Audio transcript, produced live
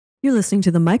You're listening to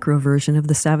the micro version of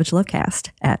the Savage Lovecast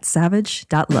at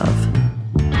savage.love.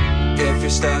 If you're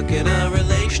stuck in a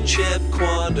relationship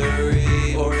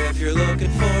quandary, or if you're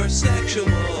looking for sexual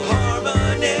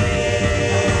harmony,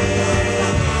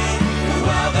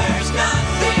 well, there's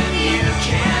nothing you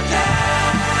can't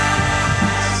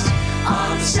ask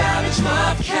on the Savage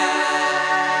Lovecast.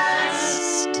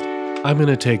 I'm going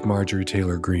to take Marjorie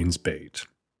Taylor Greene's bait,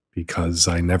 because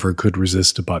I never could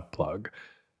resist a butt plug.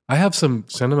 I have some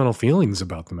sentimental feelings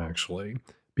about them, actually,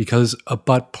 because a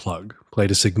butt plug played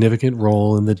a significant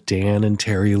role in the Dan and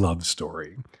Terry love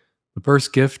story. The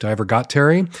first gift I ever got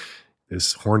Terry,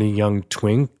 this horny young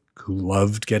twink who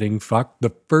loved getting fucked,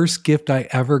 the first gift I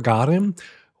ever got him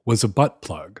was a butt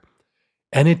plug.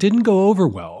 And it didn't go over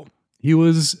well. He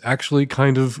was actually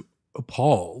kind of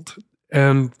appalled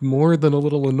and more than a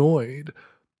little annoyed.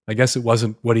 I guess it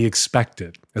wasn't what he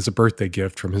expected as a birthday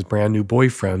gift from his brand new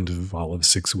boyfriend of all of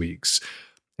 6 weeks.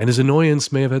 And his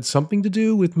annoyance may have had something to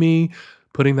do with me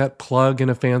putting that plug in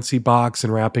a fancy box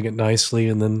and wrapping it nicely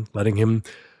and then letting him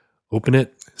open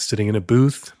it, sitting in a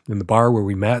booth in the bar where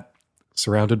we met,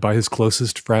 surrounded by his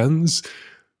closest friends.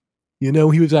 You know,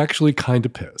 he was actually kind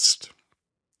of pissed.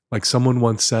 Like someone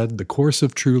once said, the course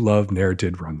of true love ne'er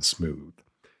did run smooth.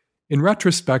 In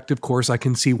retrospect, of course, I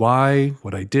can see why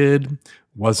what I did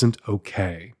wasn't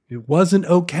okay. It wasn't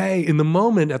okay. In the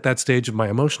moment, at that stage of my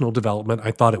emotional development,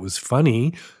 I thought it was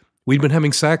funny. We'd been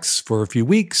having sex for a few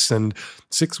weeks and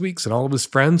 6 weeks, and all of his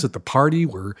friends at the party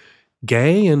were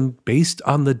gay. And based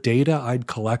on the data I'd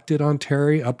collected on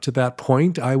Terry up to that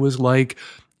point, I was like,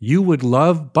 you would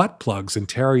love butt plugs. And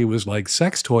Terry was like,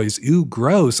 sex toys, ew,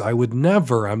 gross. I would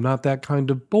never. I'm not that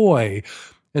kind of boy.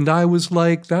 And I was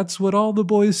like, that's what all the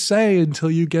boys say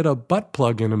until you get a butt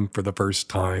plug in them for the first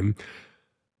time.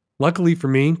 Luckily for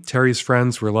me, Terry's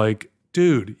friends were like,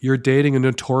 dude, you're dating a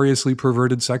notoriously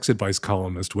perverted sex advice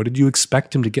columnist. What did you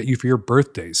expect him to get you for your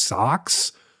birthday?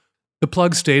 Socks? The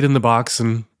plug stayed in the box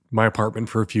in my apartment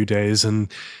for a few days,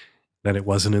 and then it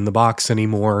wasn't in the box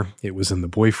anymore. It was in the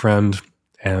boyfriend,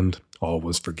 and all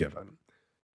was forgiven.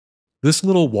 This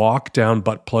little walk down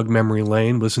butt plug memory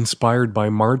lane was inspired by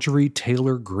Marjorie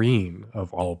Taylor Greene,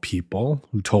 of all people,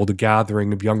 who told a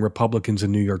gathering of young Republicans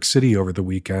in New York City over the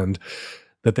weekend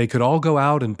that they could all go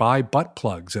out and buy butt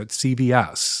plugs at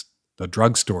CVS, the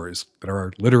drugstores that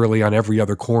are literally on every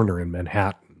other corner in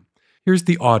Manhattan. Here's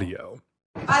the audio.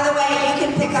 By the way, you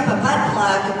can pick up a butt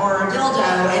plug or a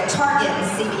dildo at Target and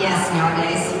CVS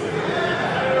nowadays.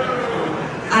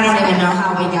 I don't even know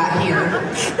how we got here.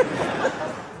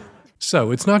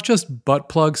 So it's not just butt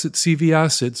plugs at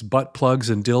CVS, it's butt plugs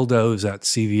and dildos at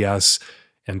CVS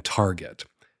and Target.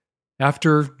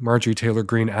 After Marjorie Taylor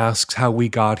Greene asks how we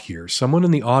got here, someone in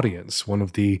the audience, one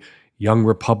of the young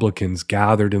Republicans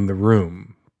gathered in the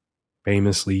room,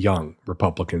 famously young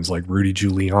Republicans like Rudy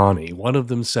Giuliani, one of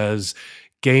them says,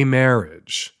 gay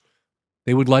marriage.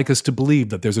 They would like us to believe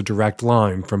that there's a direct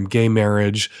line from gay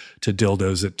marriage to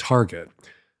dildos at Target.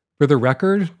 For the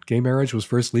record, gay marriage was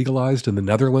first legalized in the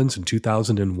Netherlands in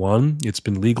 2001. It's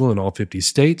been legal in all 50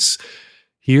 states.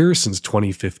 Here since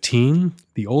 2015,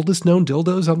 the oldest known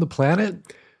dildos on the planet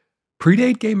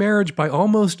predate gay marriage by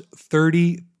almost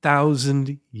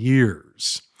 30,000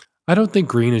 years. I don't think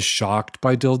Greene is shocked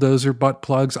by dildos or butt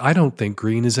plugs. I don't think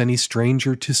Greene is any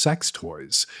stranger to sex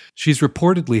toys. She's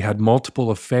reportedly had multiple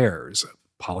affairs,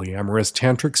 a polyamorous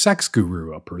tantric sex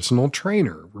guru, a personal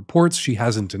trainer, reports she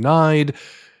hasn't denied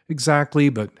exactly,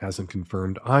 but hasn't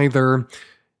confirmed either.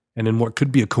 And in what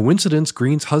could be a coincidence,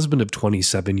 Greene's husband of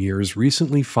 27 years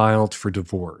recently filed for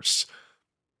divorce.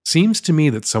 Seems to me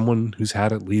that someone who's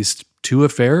had at least 2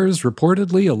 affairs,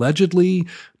 reportedly, allegedly,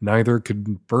 neither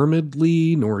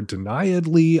confirmedly nor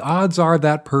deniedly, odds are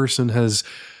that person has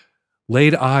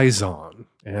laid eyes on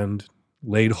and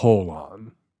laid hold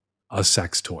on a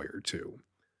sex toy or two.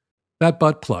 That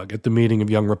butt plug at the meeting of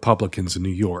young Republicans in New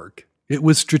York, it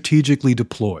was strategically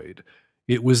deployed.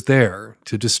 It was there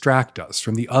to distract us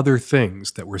from the other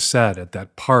things that were said at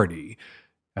that party,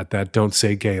 at that Don't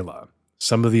Say Gala.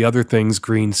 Some of the other things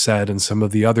Greene said and some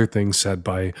of the other things said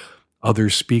by other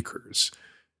speakers.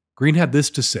 Greene had this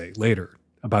to say later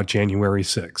about January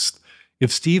 6th.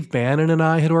 If Steve Bannon and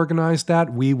I had organized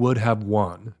that, we would have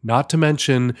won. Not to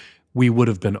mention, we would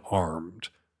have been armed.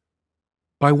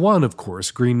 By won, of course,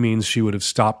 Greene means she would have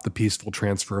stopped the peaceful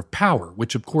transfer of power,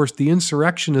 which, of course, the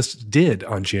insurrectionists did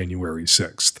on January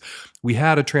 6th. We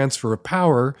had a transfer of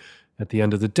power at the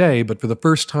end of the day, but for the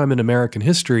first time in American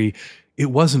history, it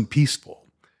wasn't peaceful.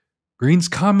 Greene's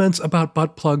comments about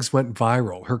butt plugs went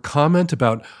viral. Her comment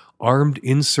about armed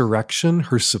insurrection,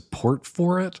 her support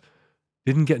for it,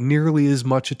 didn't get nearly as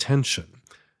much attention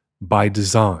by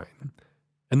design.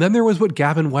 And then there was what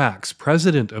Gavin Wax,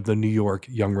 president of the New York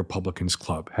Young Republicans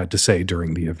Club, had to say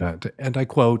during the event. And I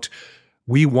quote,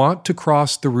 "We want to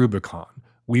cross the Rubicon.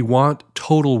 We want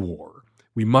total war.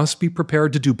 We must be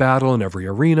prepared to do battle in every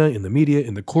arena, in the media,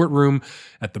 in the courtroom,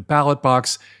 at the ballot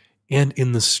box, and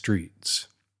in the streets."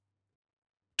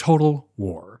 Total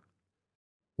war.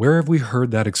 Where have we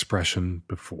heard that expression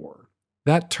before?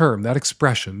 That term, that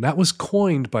expression, that was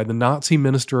coined by the Nazi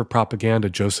minister of propaganda,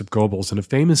 Joseph Goebbels, in a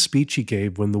famous speech he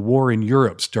gave when the war in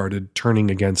Europe started turning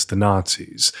against the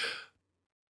Nazis.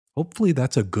 Hopefully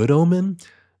that's a good omen.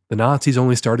 The Nazis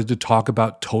only started to talk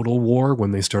about total war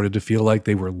when they started to feel like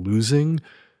they were losing.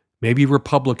 Maybe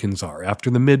Republicans are,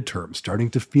 after the midterms, starting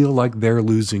to feel like they're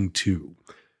losing too.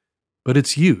 But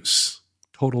its use,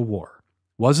 total war,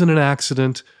 wasn't an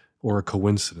accident or a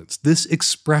coincidence. This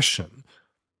expression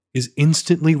is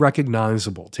instantly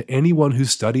recognizable to anyone who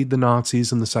studied the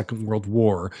Nazis in the Second World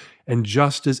War, and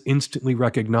just as instantly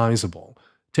recognizable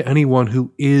to anyone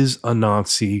who is a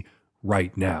Nazi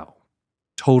right now.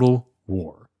 Total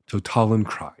war. Totalen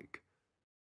Krieg.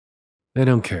 They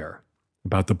don't care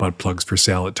about the butt plugs for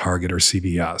sale at Target or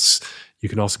CVS. You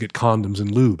can also get condoms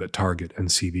and lube at Target and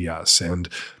CVS. And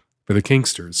for the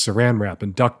kinksters, saran wrap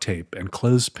and duct tape and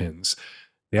clothespins.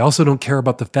 They also don't care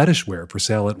about the fetish wear for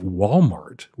sale at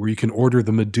Walmart, where you can order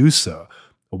the Medusa,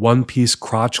 a one-piece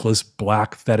crotchless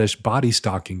black fetish body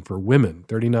stocking for women,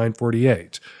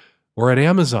 $39.48. Or at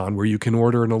Amazon, where you can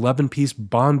order an 11-piece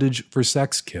bondage for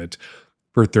sex kit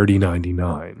for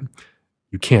 $30.99.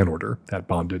 You can order that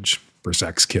bondage for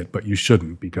sex kit, but you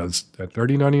shouldn't, because at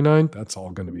 $30.99, that's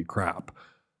all going to be crap.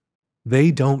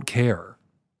 They don't care.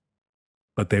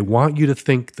 But they want you to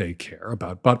think they care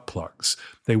about butt plugs.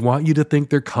 They want you to think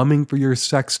they're coming for your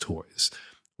sex toys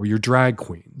or your drag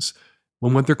queens,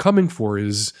 when what they're coming for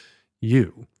is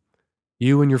you.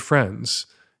 You and your friends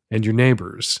and your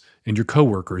neighbors and your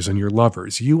coworkers and your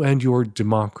lovers. You and your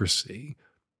democracy.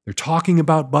 They're talking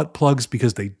about butt plugs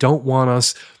because they don't want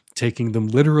us taking them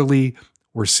literally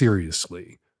or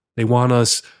seriously. They want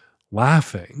us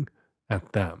laughing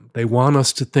at them. They want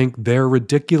us to think they're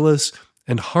ridiculous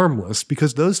and harmless,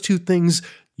 because those two things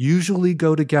usually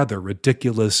go together,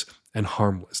 ridiculous and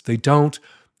harmless. They don't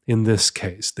in this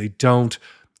case. They don't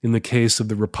in the case of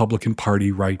the Republican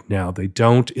Party right now. They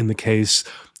don't in the case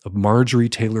of Marjorie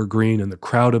Taylor Greene and the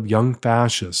crowd of young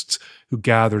fascists who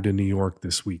gathered in New York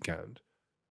this weekend.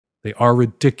 They are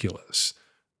ridiculous,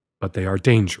 but they are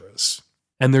dangerous.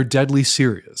 And they're deadly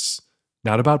serious,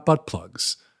 not about butt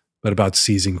plugs, but about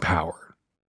seizing power.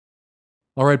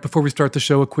 All right, before we start the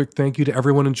show, a quick thank you to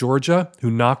everyone in Georgia who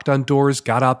knocked on doors,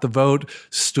 got out the vote,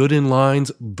 stood in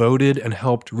lines, voted, and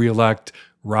helped reelect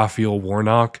Raphael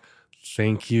Warnock.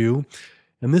 Thank you.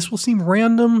 And this will seem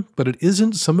random, but it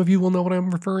isn't. Some of you will know what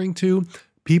I'm referring to.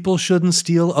 People shouldn't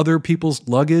steal other people's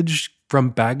luggage from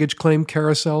baggage claim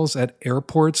carousels at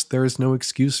airports. There is no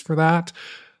excuse for that.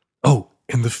 Oh,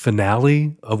 and the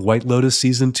finale of White Lotus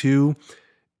Season 2,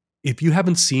 if you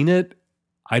haven't seen it,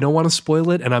 I don't want to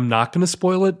spoil it, and I'm not going to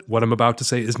spoil it. What I'm about to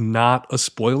say is not a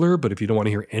spoiler, but if you don't want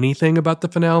to hear anything about the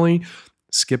finale,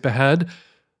 skip ahead.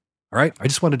 All right, I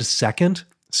just wanted to second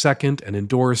and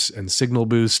endorse and signal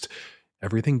boost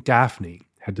everything Daphne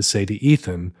had to say to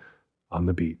Ethan on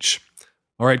the beach.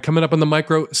 All right, coming up on the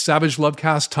Micro Savage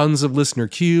Lovecast, tons of listener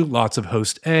Q, lots of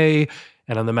host A,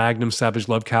 and on the Magnum Savage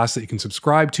Lovecast that you can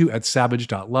subscribe to at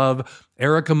savage.love.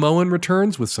 Erika Moen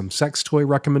returns with some sex toy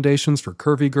recommendations for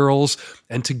curvy girls.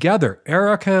 And together,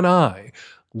 Erika and I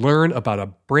learn about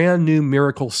a brand new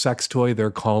miracle sex toy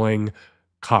they're calling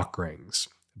cock rings.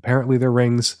 Apparently, they're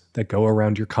rings that go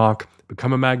around your cock.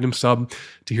 Become a Magnum sub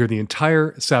to hear the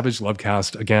entire Savage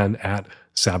Lovecast again at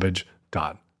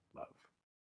savage.love.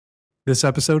 This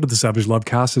episode of the Savage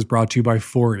Lovecast is brought to you by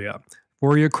Foria.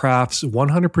 Foria crafts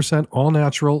 100%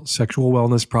 all-natural sexual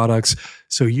wellness products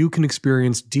so you can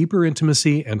experience deeper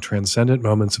intimacy and transcendent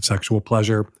moments of sexual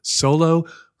pleasure solo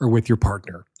or with your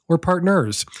partner or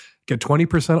partners. Get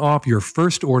 20% off your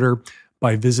first order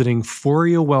by visiting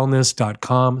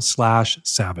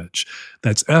foriawellness.com/savage.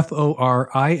 That's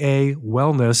FORIA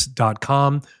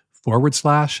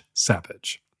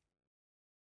wellness.com/savage.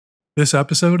 This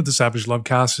episode of the Savage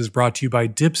Lovecast is brought to you by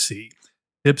Dipsea.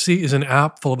 Dipsea is an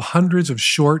app full of hundreds of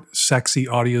short, sexy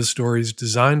audio stories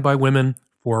designed by women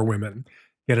for women.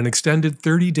 Get an extended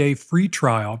 30-day free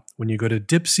trial when you go to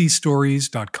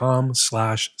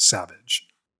dipseastories.com/savage.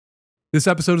 This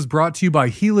episode is brought to you by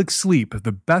Helix Sleep,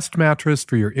 the best mattress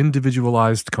for your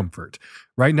individualized comfort.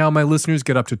 Right now, my listeners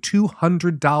get up to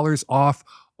 $200 off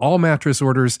all mattress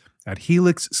orders at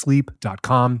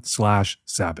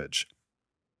helixsleep.com/savage.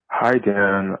 Hi,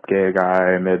 Dan. Gay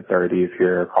guy, mid-30s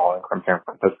here, calling from San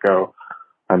Francisco.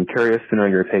 I'm curious to know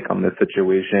your take on this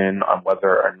situation, on whether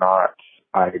or not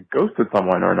I ghosted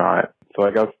someone or not. So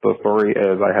I guess the story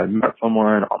is I had met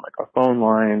someone on like a phone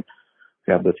line.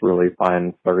 We had this really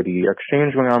fun, flirty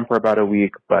exchange going on for about a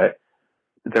week, but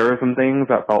there were some things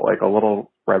that felt like a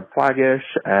little red flaggish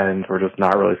and were just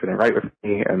not really sitting right with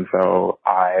me. And so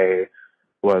I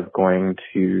was going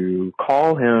to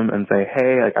call him and say,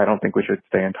 hey, like, I don't think we should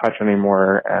stay in touch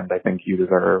anymore, and I think you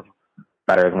deserve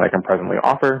better than I can presently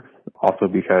offer. Also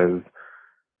because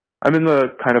I'm in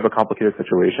the kind of a complicated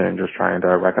situation, just trying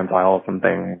to reconcile some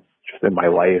things just in my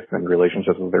life and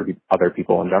relationships with other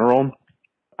people in general.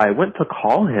 I went to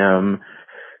call him,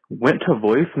 went to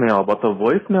voicemail, but the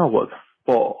voicemail was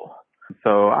full.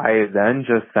 So I then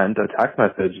just sent a text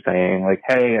message saying like,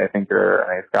 hey, I think you're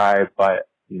a nice guy, but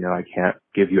I can't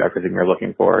give you everything you're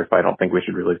looking for, so I don't think we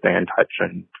should really stay in touch,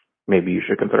 and maybe you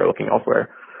should consider looking elsewhere.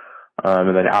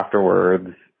 And then afterwards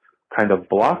kind of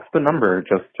blocks the number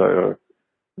just to,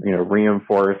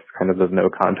 reinforce kind of the no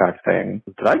contact thing.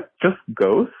 Did I just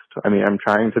ghost? I mean, I'm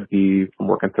trying to be a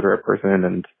more considerate person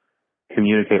and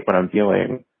communicate what I'm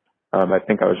feeling. I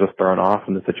think I was just thrown off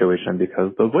in the situation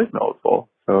because the voicemail was full.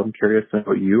 So I'm curious to know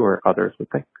what you or others would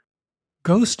think.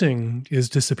 Ghosting is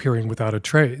disappearing without a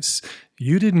trace.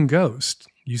 You didn't ghost.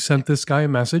 You sent this guy a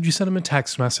message. You sent him a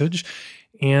text message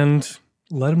and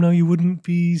let him know you wouldn't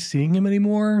be seeing him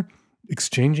anymore,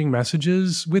 exchanging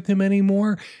messages with him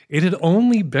anymore. It had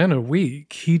only been a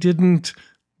week. He didn't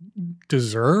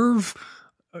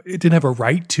have a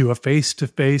right to a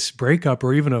face-to-face breakup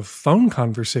or even a phone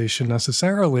conversation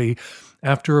necessarily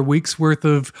after a week's worth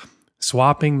of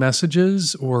swapping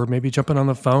messages or maybe jumping on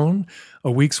the phone, a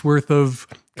week's worth of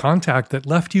contact that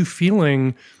left you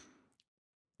feeling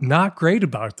not great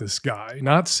about this guy,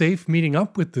 not safe meeting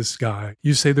up with this guy.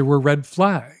 You say there were red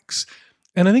flags.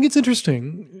 And I think it's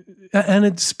interesting, and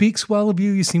it speaks well of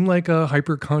you. You seem like a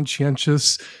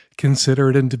hyper-conscientious,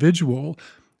 considerate individual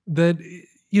that,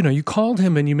 you called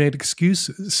him and you made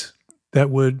excuses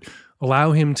that would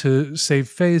allow him to save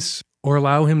face or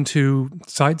allow him to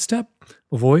sidestep,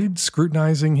 avoid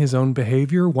scrutinizing his own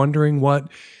behavior, wondering what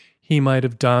he might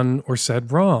have done or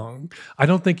said wrong. I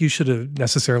don't think you should have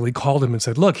necessarily called him and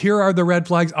said, look, here are the red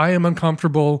flags. I am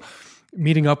uncomfortable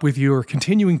meeting up with you or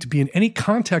continuing to be in any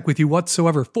contact with you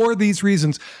whatsoever for these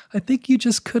reasons. I think you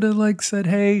just could have said,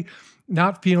 hey,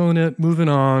 not feeling it, moving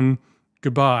on,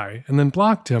 goodbye, and then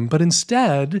blocked him. But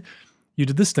instead, you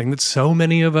did this thing that so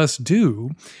many of us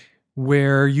do,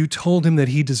 where you told him that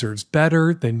he deserves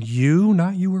better than you.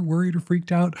 Not you were worried or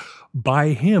freaked out by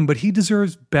him, but he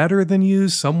deserves better than you,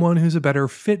 someone who's a better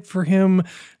fit for him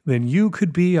than you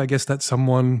could be. I guess that's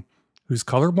someone who's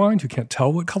colorblind, who can't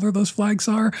tell what color those flags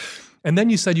are. And then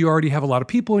you said you already have a lot of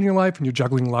people in your life and you're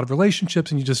juggling a lot of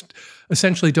relationships and you just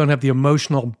essentially don't have the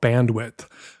emotional bandwidth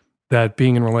that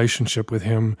being in a relationship with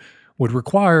him would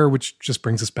require, which just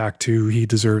brings us back to he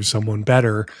deserves someone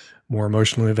better, more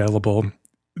emotionally available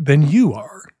than you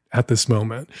are at this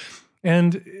moment.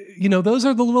 And, those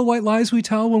are the little white lies we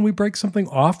tell when we break something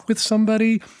off with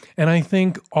somebody. And I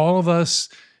think all of us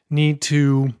need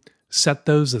to set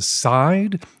those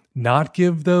aside, not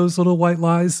give those little white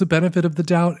lies the benefit of the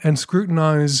doubt, and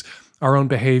scrutinize our own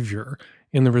behavior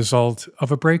in the result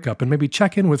of a breakup. And maybe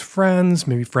check in with friends,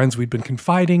 maybe friends we'd been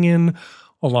confiding in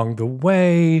along the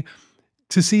way,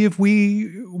 to see if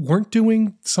we weren't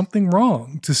doing something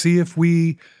wrong, to see if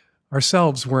we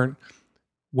ourselves weren't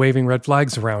waving red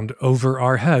flags around over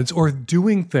our heads or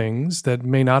doing things that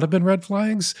may not have been red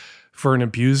flags for an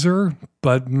abuser,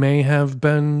 but may have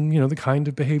been, the kind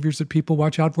of behaviors that people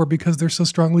watch out for because they're so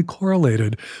strongly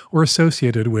correlated or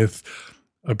associated with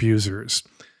abusers.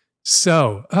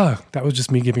 So, that was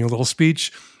just me giving a little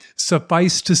speech.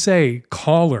 Suffice to say,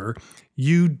 caller,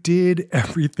 you did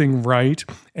everything right.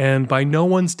 And by no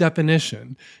one's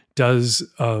definition does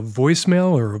a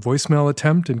voicemail or a voicemail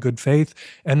attempt in good faith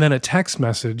and then a text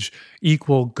message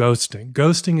equal ghosting.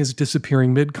 Ghosting is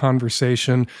disappearing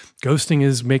mid-conversation. Ghosting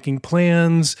is making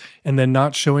plans and then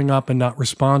not showing up and not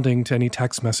responding to any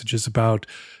text messages about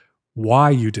why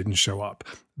you didn't show up.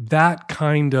 That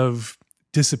kind of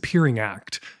disappearing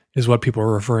act is what people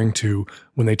are referring to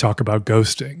when they talk about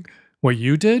ghosting. What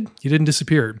you did, you didn't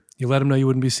disappear. You let him know you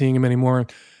wouldn't be seeing him anymore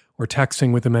or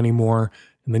texting with him anymore.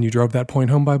 And then you drove that point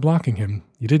home by blocking him.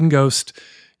 You didn't ghost.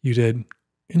 You did,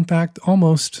 in fact,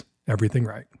 almost everything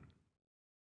right.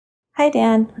 Hi,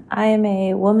 Dan. I am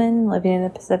a woman living in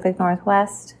the Pacific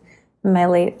Northwest in my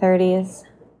late 30s.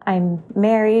 I'm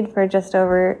married for just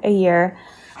over a year.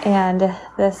 And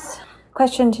this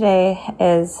question today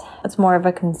it's more of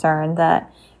a concern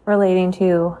that relating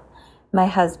to my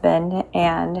husband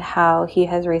and how he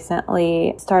has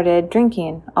recently started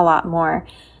drinking a lot more.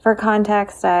 For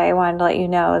context, I wanted to let you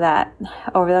know that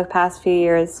over the past few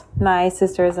years, my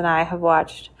sisters and I have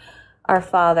watched our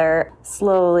father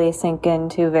slowly sink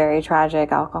into very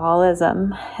tragic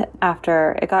alcoholism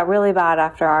after it got really bad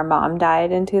after our mom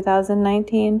died in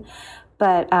 2019.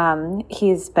 But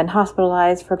he's been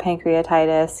hospitalized for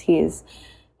pancreatitis. He's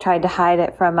tried to hide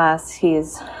it from us.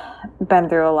 He's been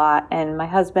through a lot, and my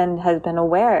husband has been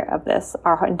aware of this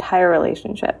our entire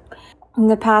relationship. In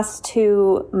the past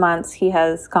 2 months, he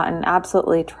has gotten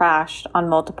absolutely trashed on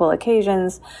multiple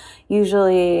occasions,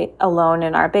 usually alone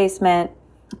in our basement,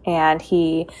 and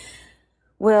he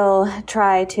will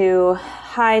try to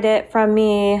hide it from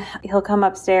me. He'll come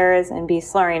upstairs and be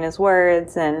slurring his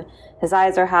words, and his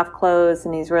eyes are half closed,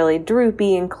 and he's really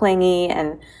droopy and clingy,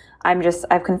 and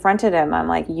I've confronted him. I'm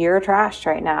like, you're trashed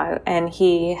right now. And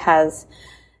he has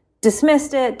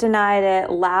dismissed it, denied it,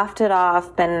 laughed it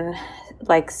off, been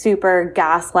like super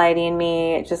gaslighting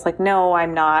me. Just like, no,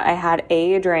 I'm not. I had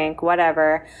a drink,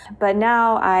 whatever. But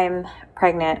now I'm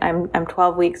pregnant. I'm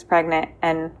 12 weeks pregnant,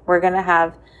 and we're going to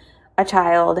have a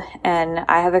child. And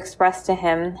I have expressed to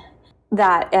him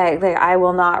that I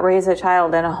will not raise a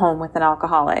child in a home with an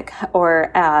alcoholic or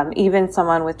even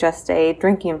someone with just a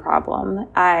drinking problem.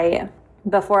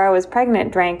 Before I was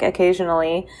pregnant, drank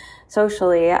occasionally,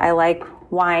 socially. I like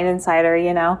wine and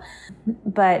cider,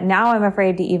 but now I'm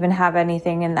afraid to even have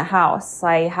anything in the house.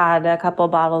 I had a couple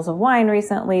bottles of wine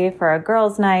recently for a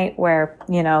girls' night where,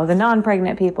 the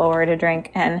non-pregnant people were to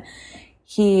drink, and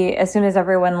he, as soon as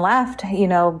everyone left,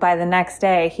 by the next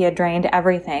day, he had drained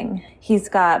everything. He's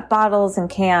got bottles and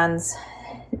cans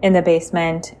in the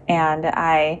basement, and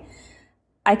I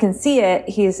can see it.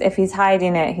 If he's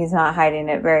hiding it, he's not hiding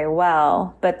it very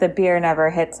well, but the beer never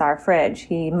hits our fridge.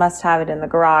 He must have it in the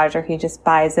garage, or he just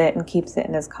buys it and keeps it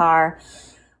in his car,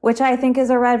 which I think is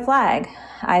a red flag.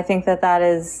 I think that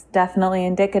is definitely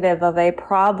indicative of a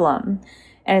problem,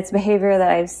 and it's behavior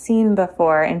that I've seen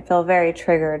before and feel very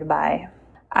triggered by.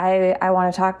 I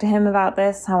want to talk to him about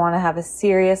this. I want to have a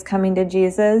serious coming to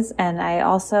Jesus. And I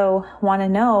also want to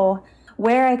know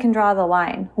where I can draw the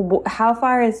line. How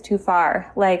far is too far?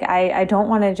 Like, I don't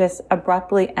want to just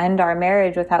abruptly end our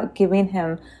marriage without giving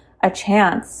him a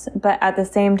chance. But at the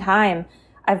same time,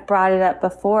 I've brought it up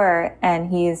before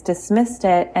and he's dismissed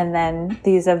it. And then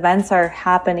these events are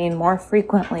happening more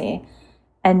frequently.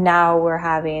 And now we're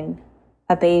having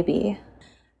a baby.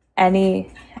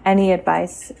 Any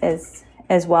advice is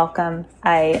welcome.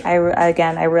 I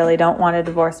really don't want to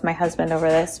divorce my husband over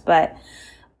this, but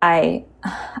I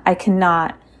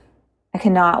cannot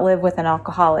live with an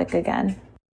alcoholic again.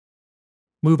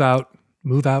 Move out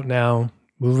now.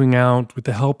 Moving out with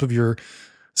the help of your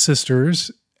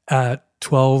sisters at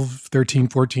 12, 13,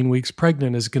 14 weeks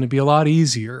pregnant is going to be a lot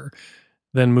easier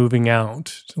than moving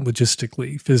out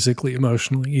logistically, physically,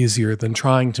 emotionally, easier than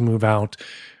trying to move out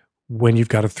when you've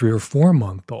got a 3 or 4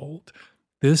 month old.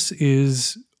 This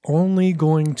is only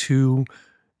going to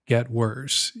get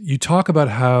worse. You talk about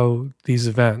how these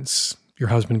events, your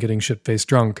husband getting shit-faced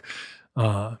drunk,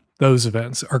 those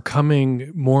events are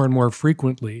coming more and more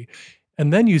frequently.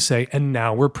 And then you say, and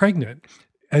now we're pregnant,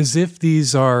 as if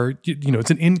these are, it's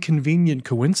an inconvenient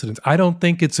coincidence. I don't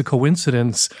think it's a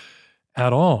coincidence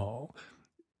at all.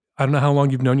 I don't know how long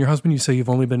you've known your husband. You say you've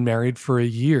only been married for a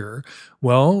year.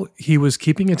 Well, he was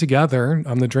keeping it together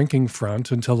on the drinking front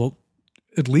until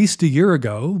at least a year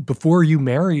ago. Before you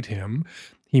married him,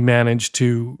 he managed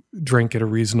to drink at a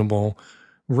reasonable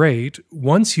rate.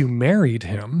 Once you married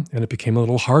him, and it became a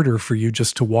little harder for you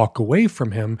just to walk away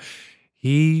from him,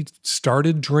 he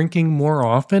started drinking more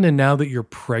often. And now that you're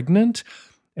pregnant,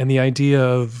 and the idea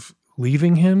of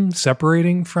leaving him,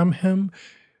 separating from him,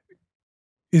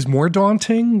 is more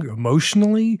daunting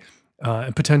emotionally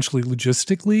and potentially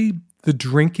logistically, the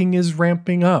drinking is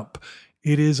ramping up.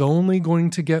 It is only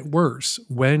going to get worse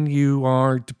when you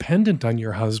are dependent on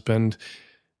your husband,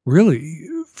 really,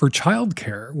 for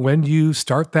childcare. When you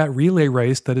start that relay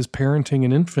race that is parenting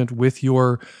an infant with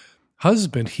your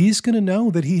husband, he's going to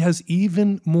know that he has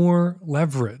even more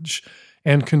leverage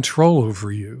and control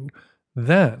over you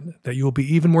then, that you will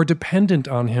be even more dependent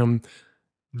on him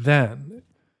then.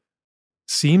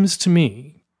 Seems to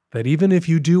me that even if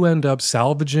you do end up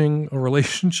salvaging a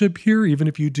relationship here, even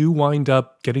if you do wind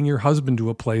up getting your husband to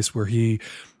a place where he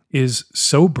is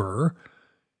sober,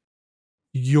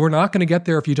 you're not going to get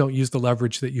there if you don't use the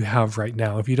leverage that you have right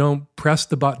now. If you don't press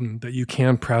the button that you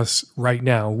can press right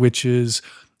now, which is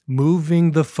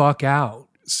moving the fuck out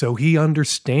so he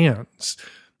understands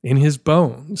in his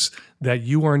bones that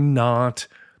you are not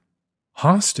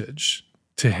hostage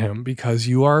to him because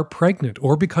you are pregnant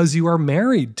or because you are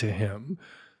married to him.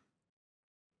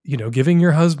 You know, giving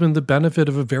your husband the benefit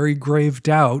of a very grave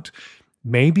doubt,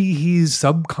 maybe he's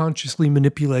subconsciously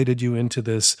manipulated you into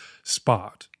this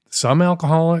spot. Some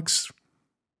alcoholics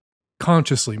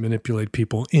consciously manipulate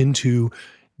people into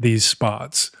these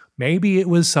spots. Maybe it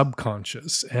was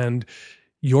subconscious, and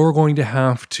you're going to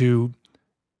have to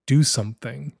do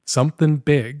something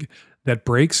big that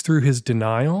breaks through his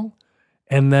denial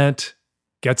and that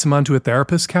gets him onto a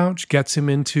therapist's couch, gets him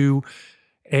into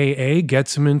AA,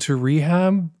 gets him into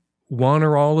rehab, one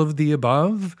or all of the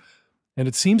above. And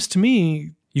it seems to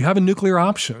me you have a nuclear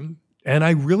option. And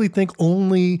I really think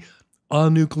only a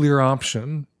nuclear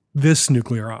option, this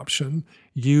nuclear option,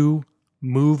 you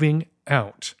moving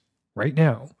out right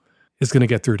now, is going to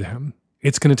get through to him.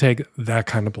 It's going to take that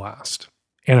kind of blast.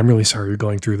 And I'm really sorry you're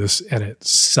going through this, and it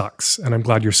sucks. And I'm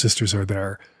glad your sisters are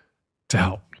there to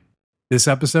help. This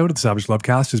episode of the Savage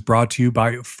Lovecast is brought to you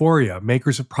by Euphoria,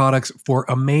 makers of products for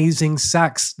amazing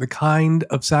sex, the kind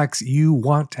of sex you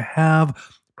want to have.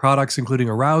 Products including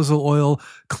arousal oil,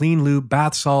 clean lube,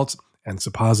 bath salts, and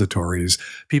suppositories.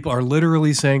 People are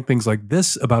literally saying things like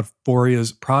this about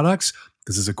Euphoria's products.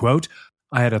 This is a quote.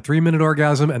 I had a 3-minute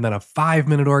orgasm and then a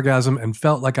 5-minute orgasm and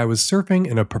felt like I was surfing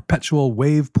in a perpetual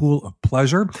wave pool of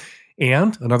pleasure.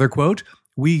 And another quote,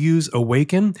 we use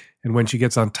Awaken, and when she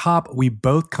gets on top, we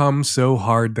both come so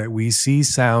hard that we see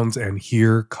sounds and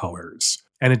hear colors.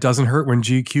 And it doesn't hurt when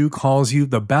GQ calls you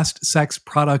the best sex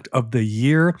product of the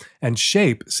year, and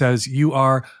Shape says you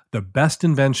are the best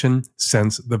invention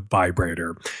since the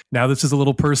vibrator. Now, this is a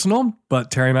little personal,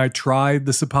 but Terry and I tried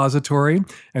the suppository,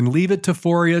 and leave it to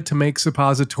Euphoria to make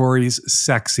suppositories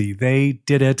sexy. They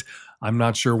did it. I'm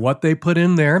not sure what they put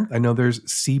in there. I know there's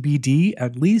CBD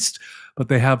at least, but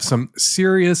they have some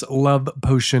serious love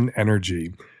potion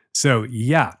energy. So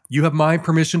yeah, you have my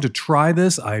permission to try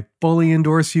this. I fully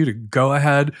endorse you to go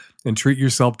ahead and treat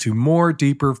yourself to more,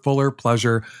 deeper, fuller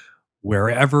pleasure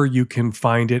wherever you can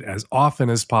find it as often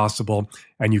as possible.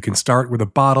 And you can start with a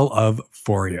bottle of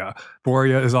Euphoria.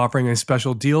 Euphoria is offering a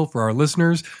special deal for our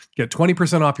listeners. Get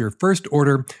 20% off your first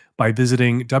order by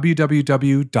visiting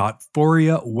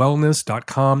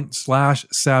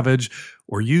www.euforiawellness.com/savage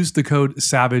or use the code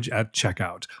SAVAGE at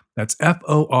checkout. That's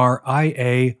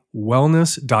FORIA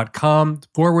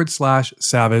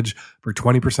wellness.com/savage for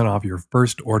 20% off your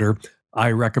first order.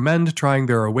 I recommend trying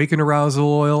their Awaken Arousal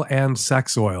Oil and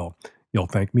Sex Oil. You'll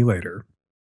thank me later.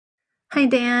 Hi,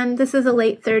 Dan. This is a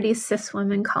late 30s cis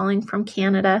woman calling from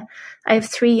Canada. I have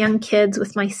 3 young kids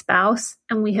with my spouse,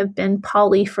 and we have been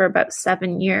poly for about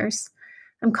 7 years.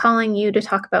 I'm calling you to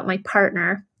talk about my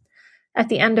partner. At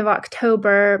the end of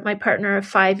October, my partner of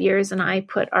 5 years and I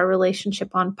put our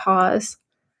relationship on pause.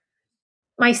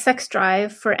 My sex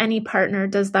drive for any partner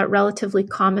does that relatively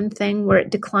common thing where it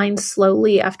declines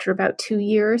slowly after about 2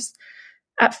 years.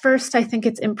 At first, I think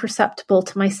it's imperceptible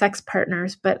to my sex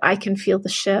partners, but I can feel the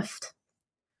shift.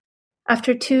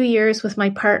 After 2 years with my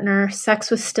partner,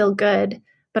 sex was still good,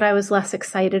 but I was less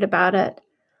excited about it.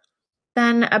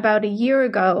 Then, about a year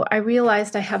ago, I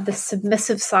realized I have this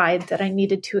submissive side that I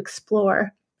needed to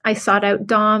explore. I sought out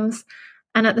DOMs,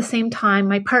 and at the same time,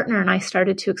 my partner and I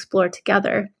started to explore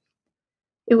together.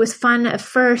 It was fun at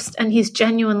first, and he's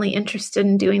genuinely interested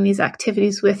in doing these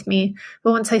activities with me,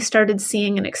 but once I started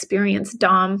seeing and experiencing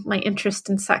Dom, my interest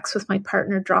in sex with my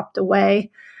partner dropped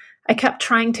away. I kept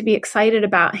trying to be excited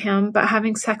about him, but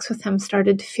having sex with him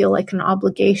started to feel like an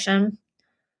obligation.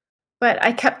 But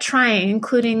I kept trying,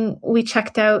 including we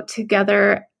checked out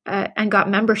together and got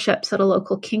memberships at a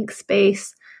local kink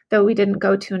space, though we didn't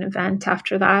go to an event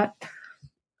after that.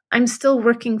 I'm still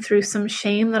working through some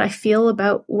shame that I feel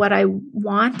about what I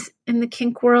want in the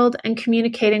kink world, and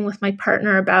communicating with my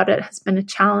partner about it has been a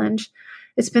challenge.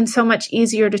 It's been so much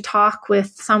easier to talk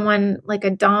with someone like a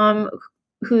Dom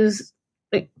who's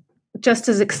just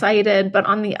as excited, but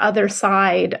on the other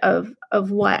side of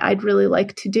what I'd really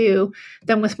like to do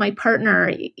than with my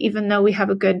partner, even though we have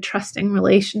a good, trusting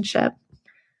relationship.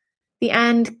 The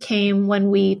end came when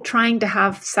we, trying to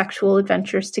have sexual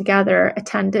adventures together,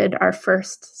 attended our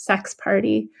first sex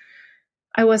party.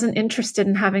 I wasn't interested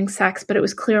in having sex, but it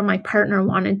was clear my partner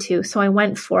wanted to, so I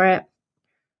went for it.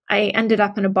 I ended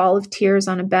up in a ball of tears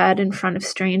on a bed in front of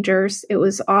strangers. It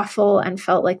was awful and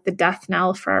felt like the death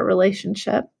knell for our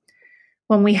relationship.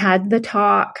 When we had the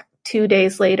talk 2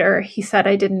 days later, he said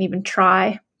I didn't even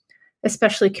try,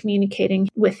 especially communicating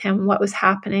with him what was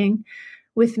happening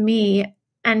with me.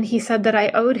 And he said that I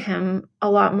owed him a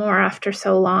lot more after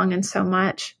so long and so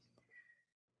much.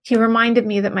 He reminded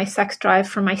me that my sex drive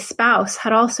for my spouse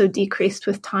had also decreased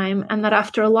with time, and that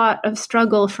after a lot of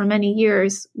struggle for many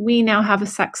years, we now have a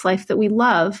sex life that we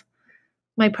love.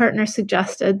 My partner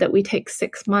suggested that we take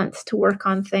 6 months to work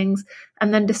on things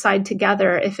and then decide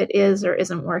together if it is or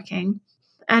isn't working.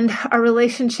 And our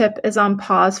relationship is on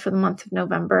pause for the month of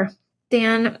November.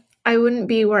 Dan, I wouldn't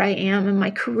be where I am in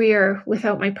my career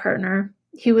without my partner.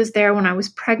 He was there when I was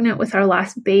pregnant with our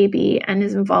last baby and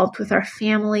is involved with our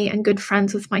family and good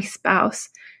friends with my spouse.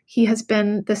 He has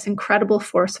been this incredible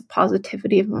force of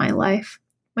positivity of my life.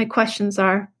 My questions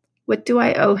are, what do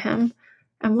I owe him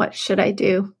and what should I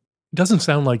do? It doesn't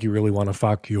sound like you really want to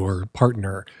fuck your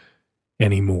partner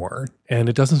anymore. And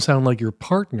it doesn't sound like your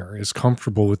partner is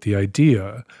comfortable with the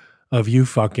idea of you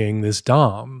fucking this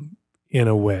dom in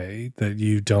a way that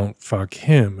you don't fuck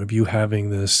him, of you having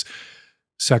this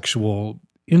sexual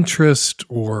interest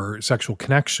or sexual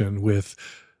connection with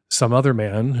some other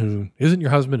man who isn't your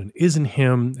husband and isn't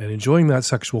him, and enjoying that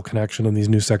sexual connection and these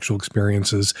new sexual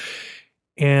experiences.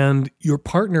 And your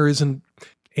partner isn't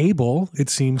able, it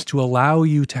seems, to allow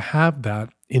you to have that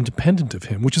independent of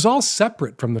him, which is all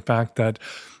separate from the fact that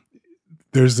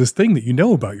there's this thing that you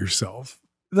know about yourself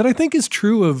that I think is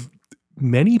true of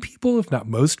many people, if not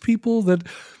most people, that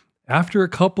after a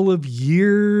couple of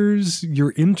years,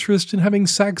 your interest in having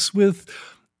sex with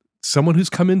someone who's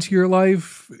come into your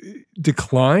life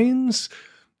declines.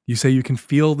 You say you can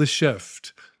feel the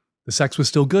shift. The sex was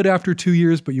still good after 2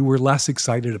 years, but you were less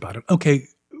excited about it. Okay,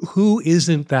 who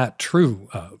isn't that true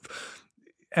of?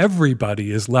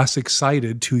 Everybody is less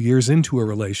excited 2 years into a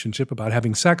relationship about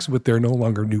having sex with their no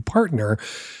longer new partner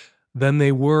than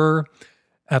they were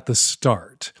at the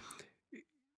start.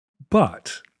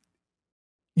 But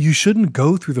you shouldn't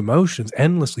go through the motions,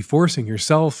 endlessly forcing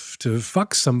yourself to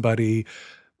fuck somebody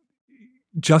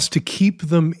just to keep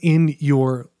them in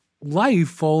your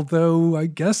life, although I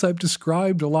guess I've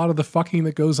described a lot of the fucking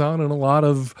that goes on in a lot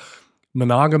of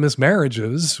monogamous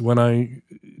marriages when I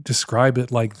describe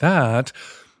it like that.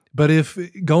 But if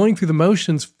going through the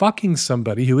motions, fucking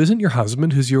somebody who isn't your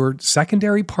husband, who's your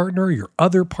secondary partner, your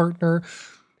other partner,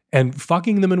 and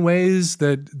fucking them in ways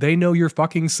that they know you're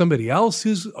fucking somebody else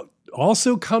who's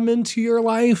also come into your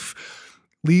life,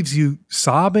 leaves you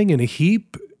sobbing in a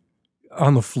heap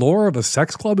on the floor of a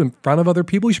sex club in front of other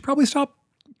people, you should probably stop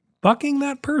fucking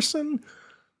that person.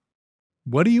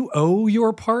 What do you owe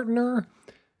your partner?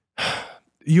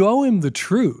 You owe him the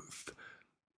truth.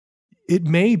 It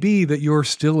may be that you're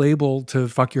still able to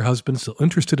fuck your husband, still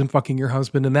interested in fucking your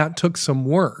husband, and that took some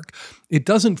work. It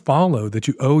doesn't follow that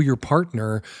you owe your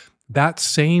partner that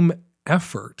same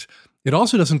effort. It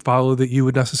also doesn't follow that you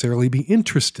would necessarily be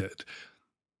interested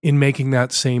in making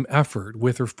that same effort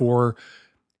with or for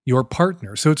your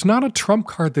partner. So it's not a trump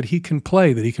card that he can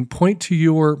play, that he can point to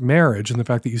your marriage and the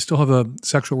fact that you still have a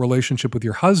sexual relationship with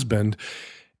your husband,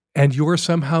 and you're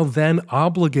somehow then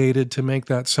obligated to make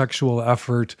that sexual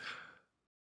effort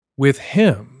with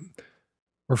him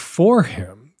or for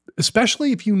him,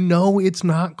 especially if you know it's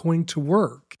not going to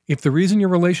work. If the reason your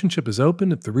relationship is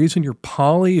open, if the reason you're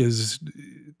poly is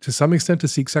to some extent to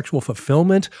seek sexual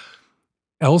fulfillment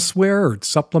elsewhere or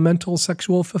supplemental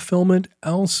sexual fulfillment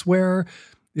elsewhere,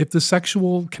 if the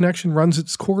sexual connection runs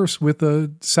its course with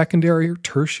a secondary or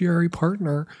tertiary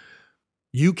partner,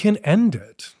 you can end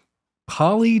it.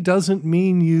 Poly doesn't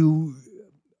mean you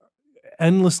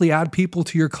endlessly add people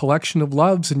to your collection of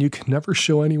loves and you can never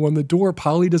show anyone the door.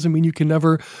 Poly doesn't mean you can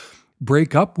never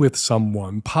break up with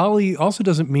someone. Poly also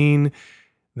doesn't mean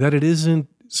that it isn't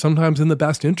sometimes in the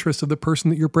best interest of the person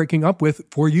that you're breaking up with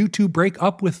for you to break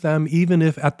up with them, even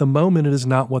if at the moment it is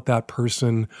not what that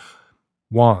person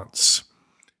wants.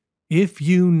 If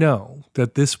you know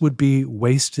that this would be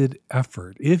wasted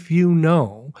effort, if you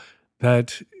know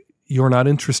that you're not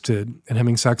interested in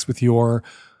having sex with your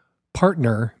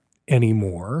partner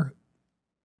anymore,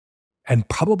 and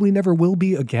probably never will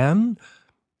be again,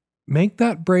 make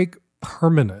that break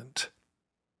permanent.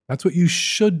 That's what you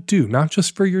should do, not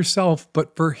just for yourself,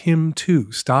 but for him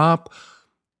too. Stop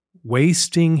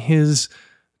wasting his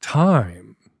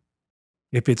time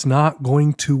if it's not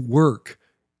going to work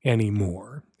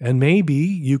anymore. And maybe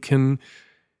you can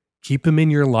keep him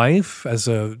in your life as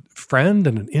a friend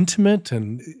and an intimate,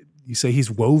 and you say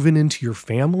he's woven into your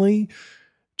family.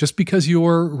 Just because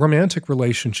your romantic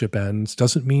relationship ends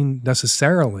doesn't mean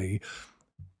necessarily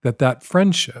that that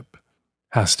friendship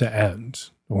has to end,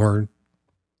 or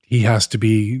he has to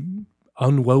be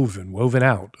woven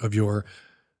out of your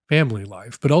family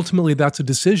life. But ultimately, that's a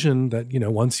decision that,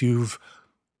 once you've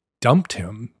dumped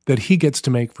him, that he gets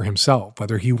to make for himself,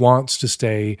 whether he wants to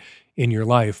stay in your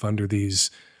life under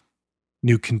these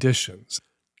new conditions.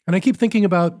 And I keep thinking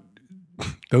about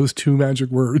those two magic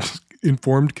words,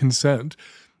 informed consent.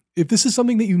 If this is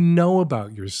something that you know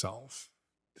about yourself,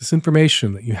 this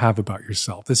information that you have about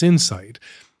yourself, this insight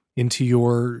into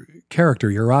your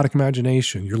character, your erotic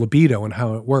imagination, your libido and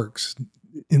how it works,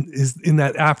 in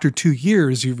that after 2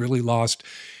 years, you've really lost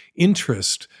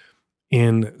interest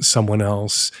in someone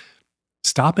else,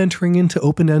 stop entering into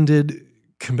open-ended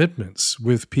commitments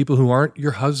with people who aren't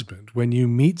your husband. When you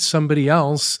meet somebody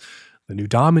else, the new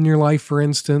dom in your life, for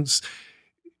instance,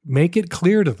 make it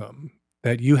clear to them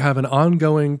that you have an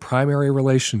ongoing primary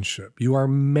relationship. You are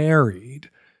married,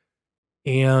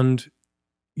 and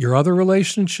your other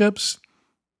relationships,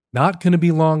 not going to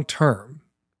be long-term,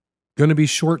 going to be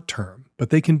short-term, but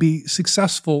they can be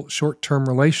successful short-term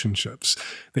relationships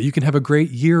that you can have a great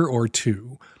year or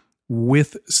two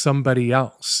with somebody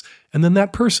else. And then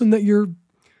that person that you're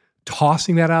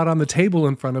tossing that out on the table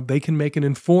in front of, they can make an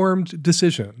informed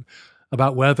decision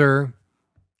about whether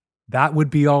that would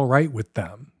be all right with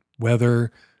them,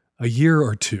 whether a year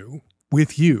or two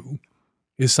with you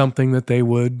is something that they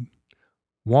would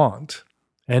want.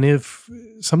 And if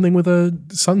something with a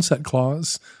sunset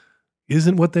clause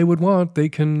isn't what they would want, they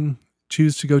can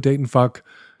choose to go date and fuck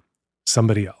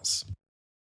somebody else.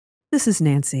 This is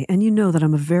Nancy, and you know that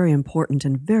I'm a very important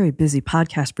and very busy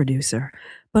podcast producer,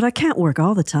 but I can't work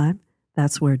all the time.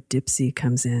 That's where Dipsea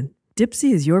comes in.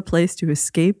 Dipsea is your place to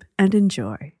escape and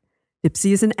enjoy.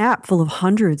 Dipsea is an app full of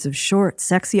hundreds of short,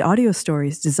 sexy audio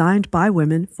stories designed by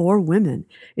women for women.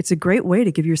 It's a great way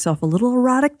to give yourself a little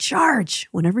erotic charge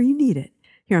whenever you need it.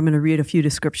 Here, I'm going to read a few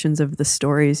descriptions of the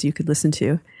stories you could listen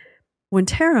to. When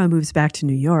Tara moves back to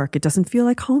New York, it doesn't feel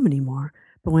like home anymore.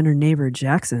 But when her neighbor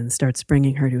Jackson starts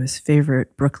bringing her to his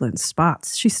favorite Brooklyn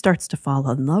spots, she starts to fall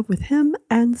in love with him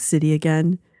and the city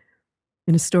again.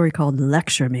 In a story called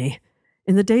Lecture Me,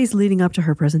 in the days leading up to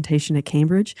her presentation at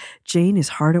Cambridge, Jane is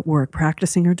hard at work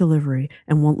practicing her delivery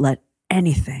and won't let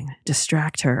anything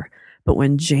distract her. But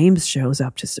when James shows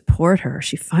up to support her,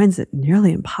 she finds it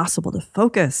nearly impossible to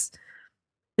focus.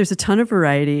 There's a ton of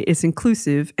variety, it's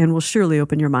inclusive, and will surely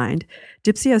open your mind.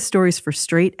 Dipsea has stories for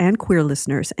straight and queer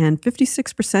listeners, and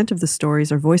 56% of the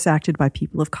stories are voice acted by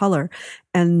people of color.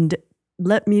 And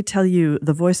let me tell you,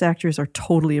 the voice actors are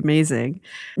totally amazing.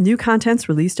 New content's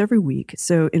released every week,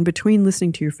 so in between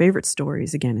listening to your favorite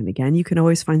stories again and again, you can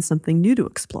always find something new to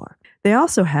explore. They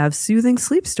also have soothing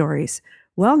sleep stories,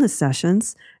 wellness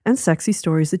sessions, and sexy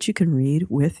stories that you can read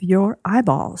with your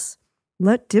eyeballs.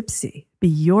 Let Dipsea be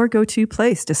your go-to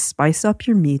place to spice up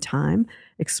your me time,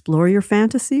 explore your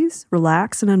fantasies,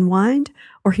 relax and unwind,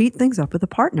 or heat things up with a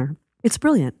partner. It's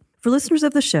brilliant. For listeners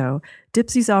of the show,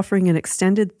 Dipsea's offering an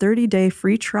extended 30-day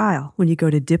free trial when you go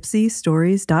to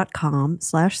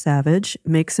dipseastories.com/savage,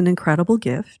 makes an incredible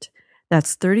gift.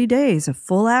 That's 30 days of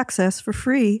full access for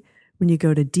free when you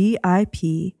go to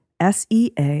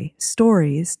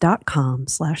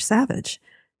dipseastories.com/savage.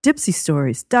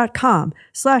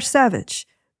 dipseastories.com/savage.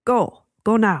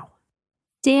 Go now.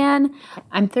 Dan,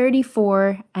 I'm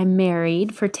 34. I'm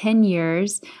married for 10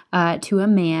 years to a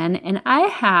man, and I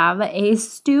have a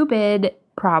stupid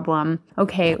problem.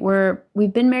 Okay,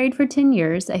 we've been married for 10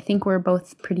 years. I think we're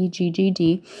both pretty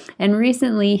GGD. And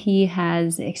recently he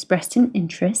has expressed an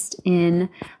interest in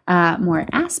more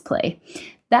ass play.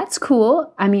 That's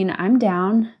cool. I mean, I'm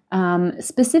down.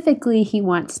 Specifically, he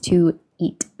wants to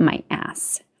eat my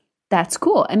ass. That's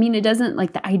cool. I mean, it doesn't,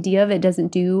 like, the idea of it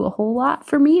doesn't do a whole lot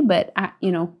for me, but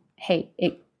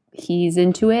he's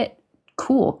into it.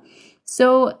 Cool.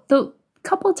 So the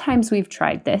couple times we've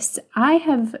tried this, I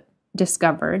have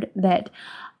discovered that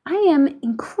I am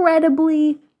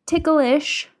incredibly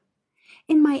ticklish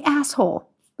in my asshole.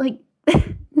 Like,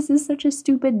 this is such a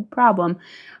stupid problem,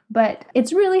 but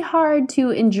it's really hard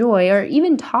to enjoy or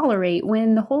even tolerate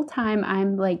when the whole time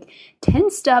I'm like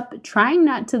tensed up, trying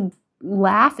not to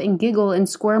laugh and giggle and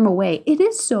squirm away.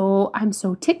 I'm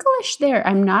so ticklish there.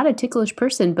 I'm not a ticklish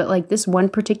person, but like this one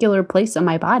particular place on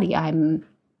my body, I'm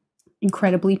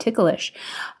incredibly ticklish.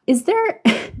 Is there,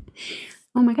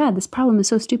 oh my God, this problem is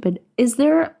so stupid. Is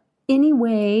there any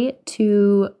way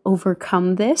to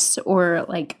overcome this or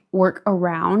like work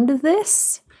around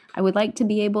this? I would like to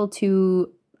be able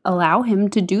to allow him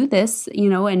to do this,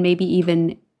 and maybe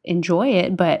even enjoy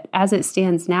it. But as it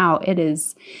stands now, it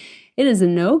is a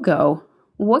no-go.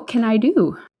 What can I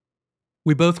do?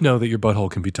 We both know that your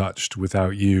butthole can be touched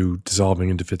without you dissolving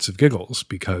into fits of giggles,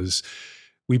 because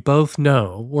we both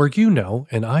know, or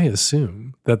and I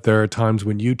assume, that there are times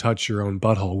when you touch your own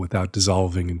butthole without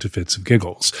dissolving into fits of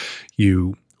giggles.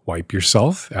 You wipe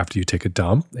yourself after you take a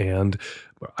dump, and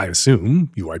I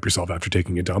assume you wipe yourself after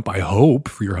taking a dump. I hope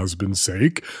for your husband's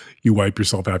sake you wipe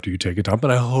yourself after you take a dump.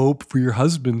 And I hope for your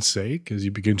husband's sake, as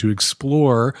you begin to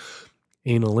explore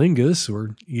analingus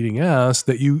or eating ass,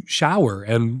 that you shower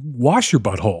and wash your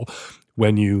butthole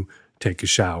when you take a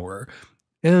shower.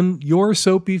 And your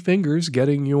soapy fingers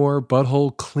getting your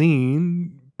butthole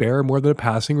clean bear more than a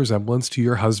passing resemblance to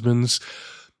your husband's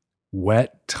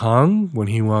wet tongue when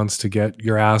he wants to get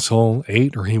your asshole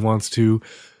ate or he wants to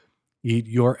eat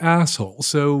your asshole.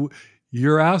 So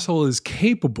your asshole is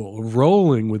capable of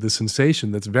rolling with a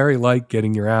sensation that's very like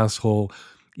getting your asshole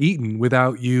eaten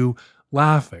without you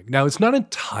laughing. Now, it's not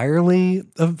entirely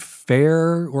a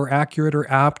fair or accurate or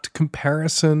apt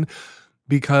comparison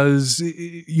because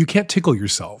you can't tickle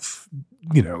yourself.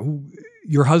 You know,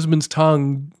 your husband's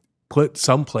tongue put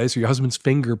someplace, or your husband's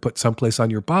finger put someplace on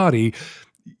your body,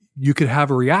 you could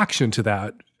have a reaction to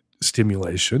that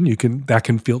stimulation. That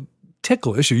can feel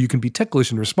ticklish, or you can be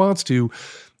ticklish in response to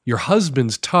your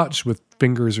husband's touch with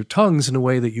fingers or tongues in a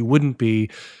way that you wouldn't be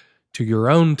to your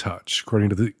own touch. According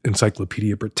to the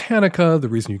Encyclopedia Britannica, the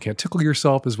reason you can't tickle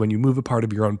yourself is when you move a part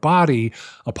of your own body,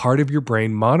 a part of your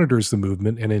brain monitors the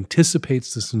movement and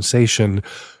anticipates the sensation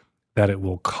that it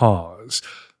will cause.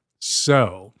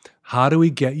 So, how do we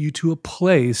get you to a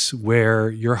place where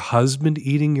your husband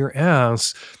eating your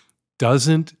ass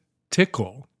doesn't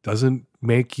tickle, doesn't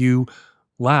make you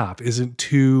laugh, isn't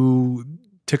too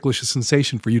ticklish a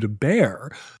sensation for you to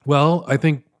bear? Well, I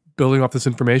think building off this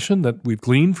information that we've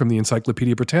gleaned from the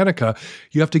Encyclopedia Britannica,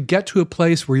 you have to get to a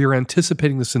place where you're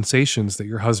anticipating the sensations that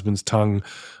your husband's tongue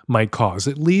might cause,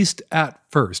 at least at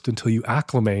first, until you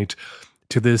acclimate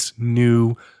to this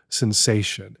new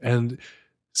sensation. And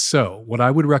so what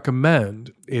I would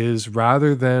recommend is,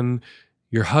 rather than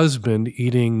your husband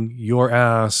eating your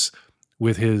ass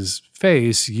with his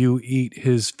face, you eat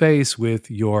his face with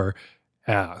your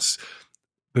ass.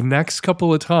 The next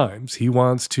couple of times he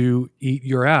wants to eat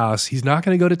your ass, he's not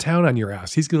going to go to town on your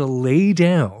ass. He's going to lay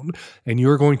down and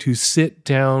you're going to sit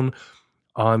down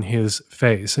on his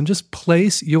face and just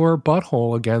place your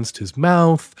butthole against his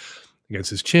mouth, against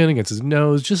his chin, against his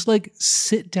nose. Just like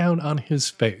sit down on his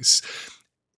face.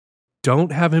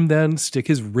 Don't have him then stick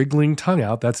his wriggling tongue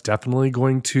out. That's definitely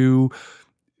going to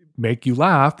make you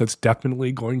laugh. That's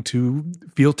definitely going to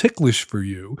feel ticklish for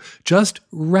you. Just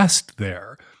rest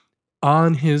there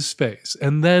on his face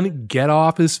and then get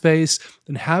off his face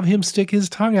and have him stick his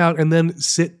tongue out and then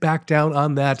sit back down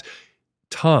on that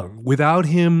tongue without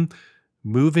him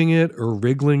moving it or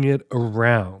wriggling it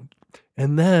around.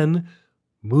 And then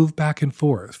move back and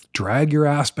forth. Drag your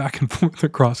ass back and forth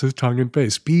across his tongue and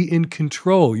face. Be in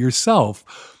control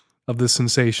yourself of the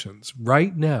sensations.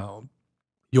 Right now,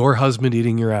 your husband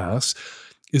eating your ass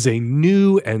is a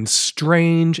new and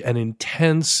strange and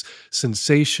intense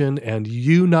sensation, and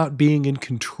you not being in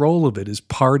control of it is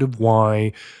part of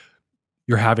why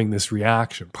you're having this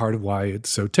reaction, part of why it's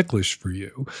so ticklish for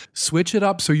you. Switch it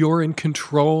up so you're in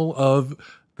control of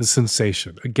the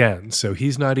sensation. Again, so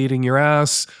he's not eating your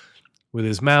ass with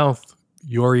his mouth,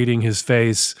 you're eating his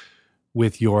face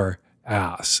with your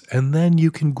ass. And then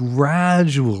you can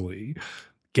gradually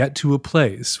get to a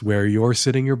place where you're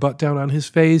sitting your butt down on his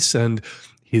face and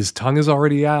his tongue is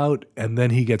already out, and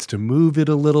then he gets to move it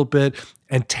a little bit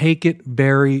and take it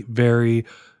very, very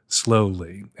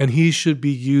slowly. And he should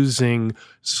be using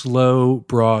slow,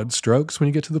 broad strokes when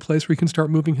you get to the place where he can start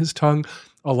moving his tongue.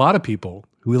 A lot of people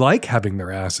who like having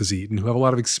their asses eaten, who have a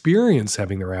lot of experience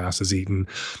having their asses eaten,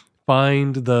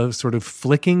 find the sort of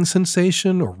flicking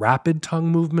sensation or rapid tongue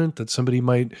movement that somebody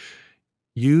might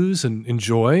use and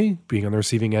enjoy being on the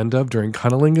receiving end of during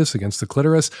cunnilingus against the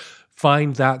clitoris,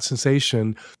 find that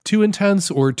sensation too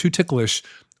intense or too ticklish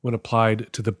when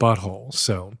applied to the butthole.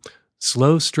 So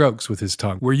slow strokes with his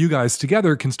tongue, where you guys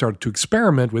together can start to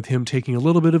experiment with him taking a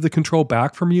little bit of the control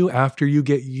back from you after you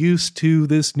get used to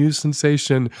this new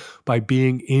sensation by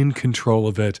being in control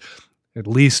of it, at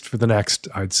least for the next,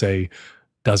 I'd say,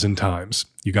 dozen times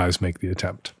you guys make the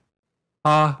attempt.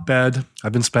 Bed.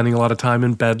 I've been spending a lot of time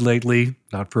in bed lately,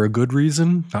 not for a good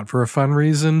reason, not for a fun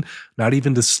reason, not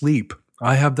even to sleep.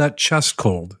 I have that chest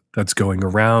cold that's going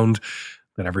around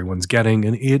that everyone's getting,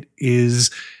 and it is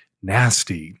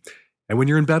nasty. And when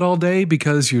you're in bed all day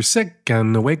because you're sick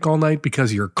and awake all night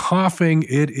because you're coughing,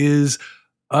 it is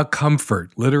a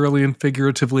comfort, literally and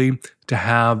figuratively, to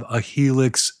have a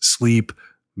Helix Sleep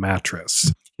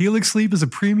mattress. Helix Sleep is a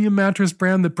premium mattress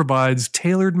brand that provides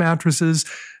tailored mattresses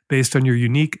based on your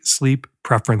unique sleep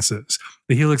preferences.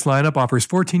 The Helix lineup offers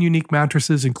 14 unique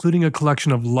mattresses, including a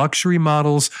collection of luxury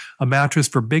models, a mattress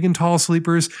for big and tall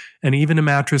sleepers, and even a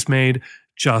mattress made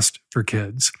just for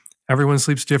kids. Everyone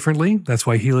sleeps differently. That's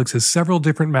why Helix has several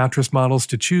different mattress models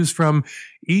to choose from,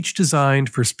 each designed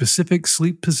for specific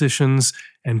sleep positions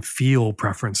and feel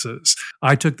preferences.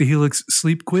 I took the Helix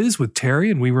sleep quiz with Terry,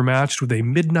 and we were matched with a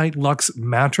Midnight Luxe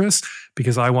mattress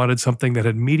because I wanted something that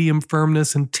had medium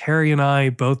firmness, and Terry and I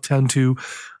both tend to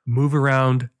move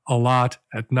around a lot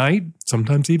at night,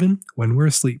 sometimes even when we're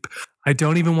asleep. I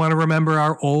don't even want to remember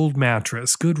our old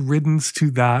mattress. Good riddance to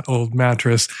that old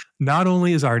mattress. Not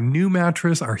only is our new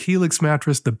mattress, our Helix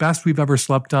mattress, the best we've ever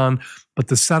slept on, but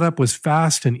the setup was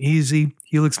fast and easy.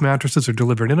 Helix mattresses are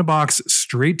delivered in a box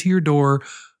straight to your door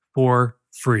for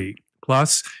free.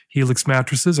 Plus, Helix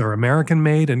mattresses are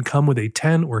American-made and come with a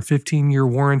 10 or 15-year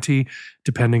warranty,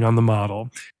 depending on the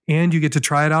model. And you get to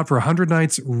try it out for 100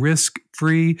 nights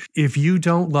risk-free. If you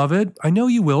don't love it, I know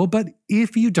you will, but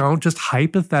if you don't, just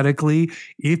hypothetically,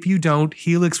 if you don't,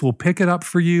 Helix will pick it up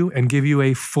for you and give you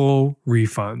a full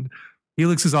refund.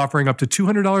 Helix is offering up to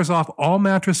 $200 off all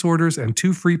mattress orders and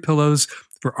 2 free pillows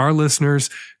for our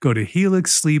listeners. Go to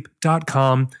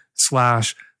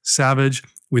helixsleep.com/savage.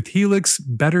 With Helix,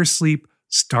 better sleep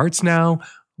starts now.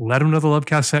 Let them know the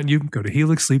Lovecast sent you. Go to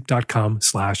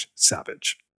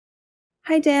helixsleep.com/savage.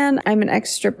 Hi, Dan. I'm an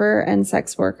ex-stripper and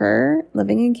sex worker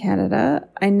living in Canada.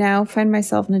 I now find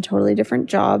myself in a totally different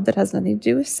job that has nothing to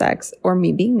do with sex or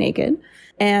me being naked.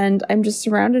 And I'm just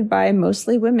surrounded by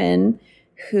mostly women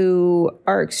who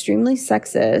are extremely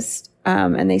sexist,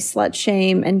 and they slut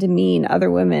shame and demean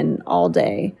other women all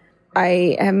day.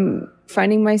 I am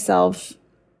finding myself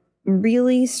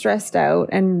really stressed out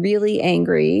and really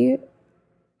angry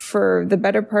for the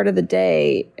better part of the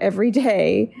day, every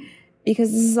day,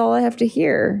 because this is all I have to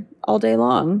hear all day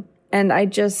long. And I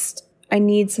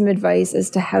need some advice as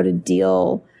to how to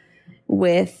deal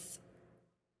with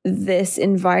this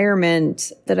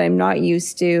environment that I'm not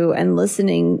used to and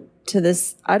listening to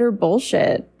this utter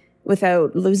bullshit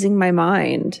without losing my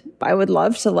mind. I would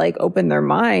love to open their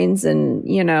minds and,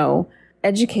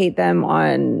 educate them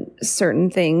on certain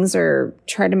things or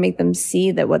try to make them see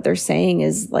that what they're saying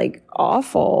is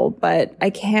awful, but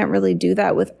I can't really do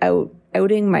that without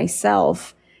outing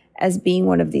myself as being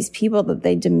one of these people that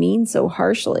they demean so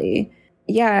harshly.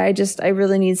 Yeah, I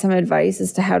really need some advice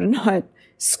as to how to not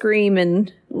scream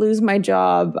and lose my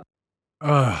job.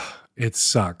 It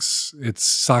sucks. It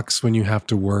sucks when you have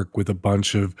to work with a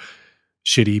bunch of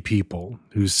shitty people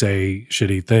who say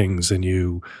shitty things and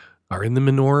you are in the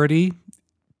minority.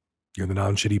 You're the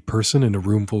non-shitty person in a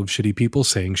room full of shitty people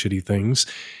saying shitty things,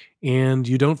 and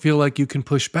you don't feel like you can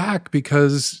push back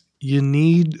because you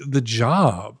need the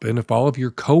job. And if all of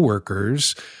your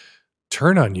coworkers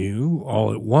turn on you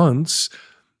all at once,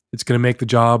 it's going to make the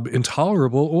job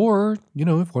intolerable. Or,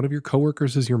 if one of your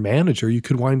coworkers is your manager, you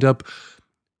could wind up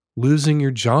losing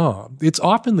your job. It's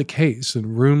often the case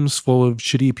in rooms full of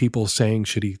shitty people saying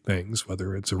shitty things,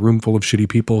 whether it's a room full of shitty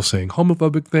people saying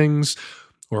homophobic things,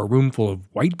 or a room full of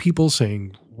white people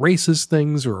saying racist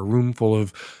things, or a room full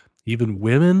of even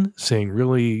women saying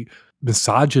really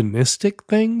misogynistic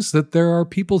things, that there are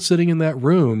people sitting in that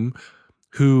room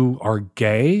who are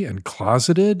gay and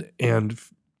closeted and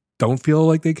don't feel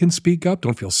like they can speak up,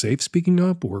 don't feel safe speaking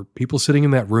up, or people sitting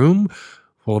in that room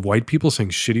full of white people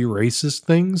saying shitty racist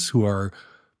things who are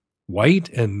white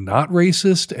and not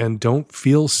racist and don't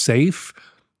feel safe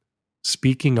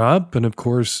speaking up, and of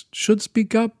course should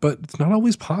speak up, but it's not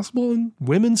always possible. And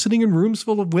women sitting in rooms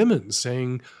full of women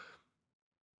saying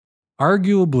not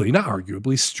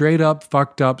arguably, straight up,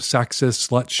 fucked up, sexist,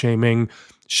 slut-shaming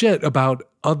shit about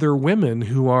other women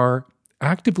who are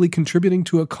actively contributing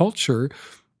to a culture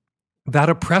that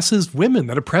oppresses women,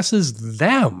 that oppresses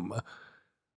them.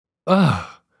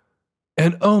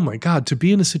 And oh my God, to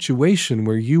be in a situation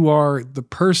where you are the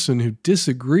person who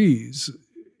disagrees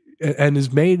and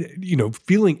is made,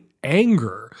 feeling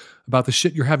anger about the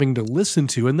shit you're having to listen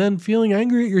to, and then feeling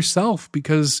angry at yourself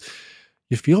because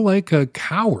you feel like a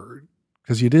coward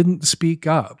because you didn't speak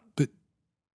up. But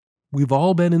we've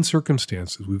all been in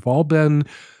circumstances, we've all been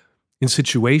in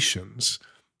situations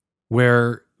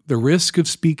where the risk of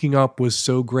speaking up was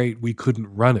so great we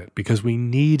couldn't run it because we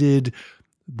needed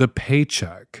the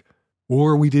paycheck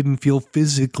or we didn't feel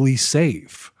physically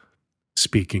safe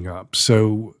speaking up.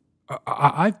 So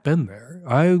I've been there.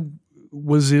 I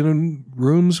was in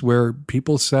rooms where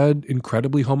people said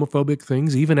incredibly homophobic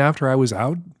things, even after I was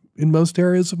out in most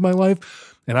areas of my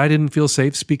life. And I didn't feel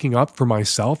safe speaking up for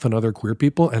myself and other queer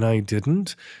people. And I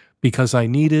didn't because I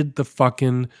needed the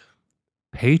fucking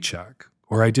paycheck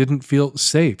or I didn't feel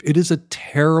safe. It is a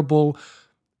terrible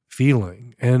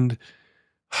feeling. And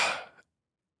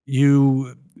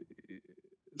you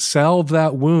salve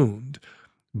that wound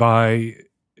by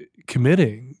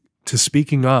committing to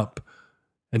speaking up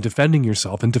and defending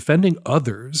yourself and defending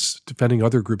others, defending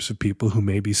other groups of people who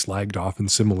may be slagged off in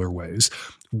similar ways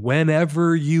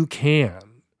whenever you can,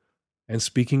 and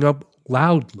speaking up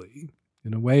loudly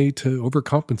in a way to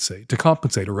compensate or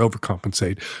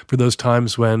overcompensate for those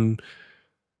times when,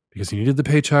 because you needed the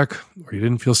paycheck or you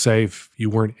didn't feel safe, you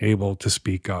weren't able to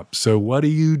speak up. So what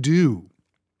do?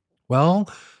 Well,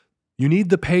 you need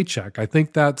the paycheck. I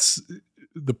think that's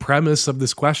the premise of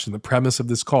this question, the premise of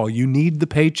this call. You need the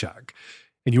paycheck.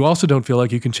 And you also don't feel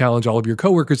like you can challenge all of your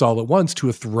coworkers all at once to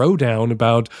a throwdown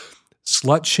about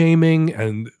slut shaming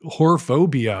and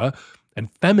whorephobia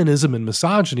and feminism and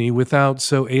misogyny without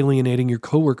so alienating your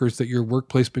coworkers that your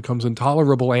workplace becomes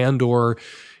intolerable and or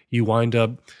you wind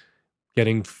up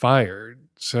getting fired.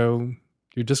 So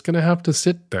you're just going to have to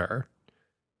sit there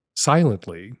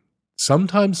silently.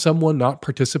 Sometimes someone not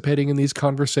participating in these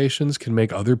conversations can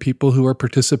make other people who are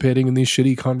participating in these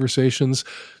shitty conversations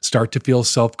start to feel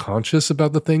self-conscious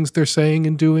about the things they're saying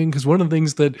and doing. Because one of the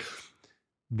things that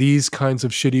these kinds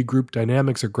of shitty group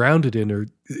dynamics are grounded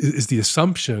in is the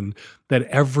assumption that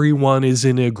everyone is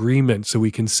in agreement so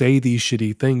we can say these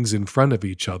shitty things in front of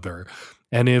each other.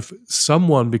 And if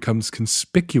someone becomes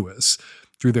conspicuous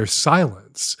through their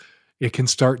silence, it can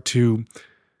start to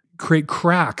create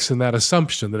cracks in that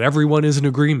assumption that everyone is in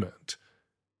agreement.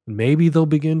 Maybe they'll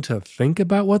begin to think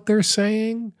about what they're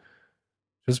saying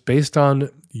just based on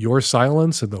your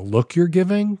silence and the look you're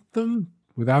giving them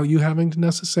without you having to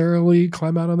necessarily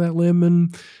climb out on that limb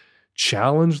and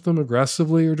challenge them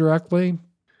aggressively or directly.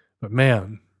 But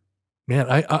man,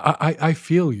 I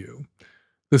feel you.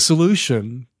 The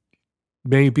solution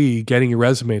may be getting your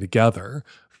resume together,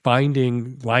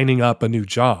 lining up a new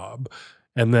job,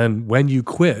 and then when you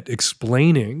quit,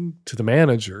 explaining to the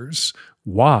managers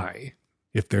why.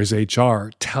 If there's HR,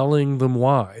 telling them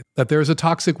why, that there's a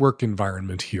toxic work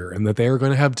environment here and that they are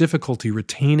going to have difficulty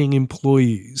retaining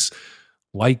employees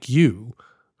like you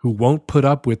who won't put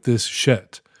up with this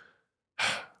shit.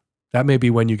 That may be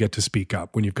when you get to speak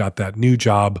up, when you've got that new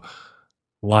job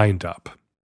lined up.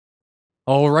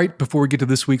 All right, before we get to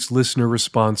this week's listener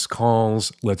response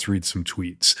calls, let's read some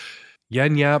tweets.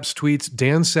 Yen Yaps tweets,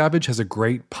 Dan Savage has a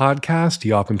great podcast.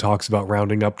 He often talks about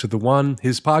rounding up to the one.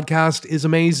 His podcast is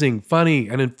amazing, funny,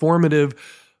 and informative.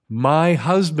 My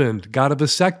husband got a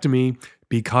vasectomy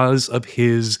because of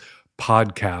his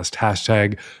podcast.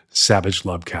 Hashtag Savage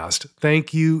Lovecast.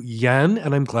 Thank you, Yen,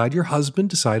 and I'm glad your husband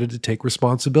decided to take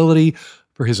responsibility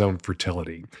for his own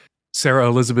fertility. Sarah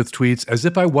Elizabeth tweets, as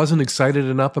if I wasn't excited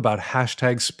enough about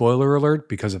hashtag spoiler alert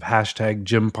because of hashtag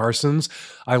Jim Parsons,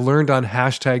 I learned on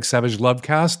hashtag Savage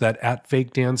Lovecast that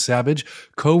 @FakeDanSavage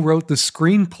co-wrote the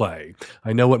screenplay.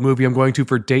 I know what movie I'm going to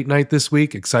for date night this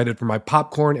week, excited for my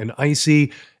popcorn and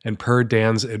icy, and per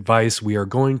Dan's advice, we are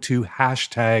going to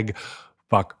hashtag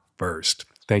fuck first.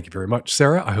 Thank you very much,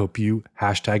 Sarah. I hope you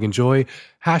hashtag enjoy,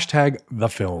 hashtag the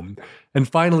film. And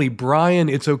finally, Brian,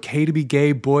 It's Okay to Be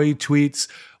Gay Boy tweets,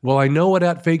 well, I know what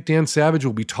 @FakeDanSavage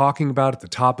will be talking about at the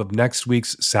top of next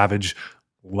week's Savage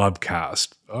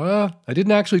Lovecast. I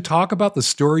didn't actually talk about the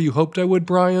story you hoped I would,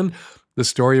 Brian. The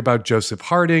story about Joseph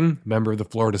Harding, member of the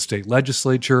Florida State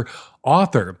Legislature,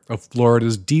 author of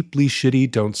Florida's deeply shitty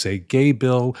Don't Say Gay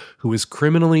bill, who was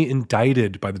criminally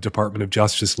indicted by the Department of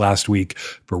Justice last week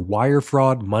for wire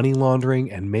fraud, money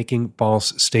laundering, and making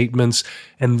false statements,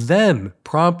 and then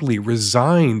promptly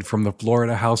resigned from the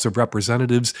Florida House of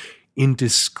Representatives in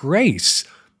disgrace.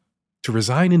 To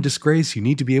resign in disgrace, you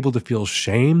need to be able to feel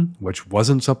shame, which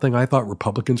wasn't something I thought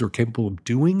Republicans were capable of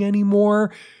doing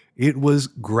anymore. It was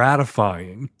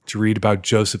gratifying to read about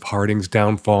Joseph Harding's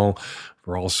downfall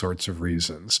for all sorts of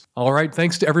reasons. All right,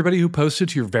 thanks to everybody who posted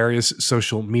to your various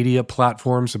social media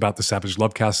platforms about the Savage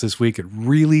Lovecast this week. It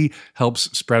really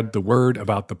helps spread the word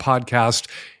about the podcast,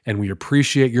 and we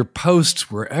appreciate your posts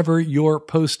wherever you're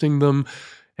posting them.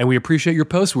 And we appreciate your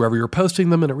posts wherever you're posting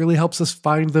them, and it really helps us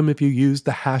find them if you use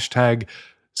the hashtag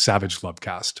Savage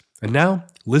Lovecast. And now,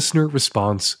 listener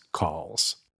response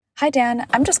calls. Hi, Dan.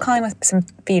 I'm just calling with some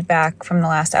feedback from the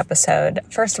last episode.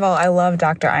 First of all, I love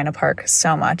Dr. Ina Park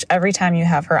so much. Every time you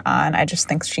have her on, I just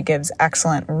think she gives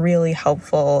excellent, really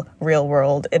helpful,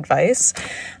 real-world advice.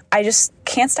 I just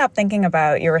can't stop thinking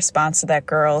about your response to that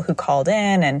girl who called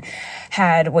in and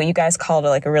had what you guys called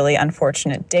a really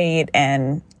unfortunate date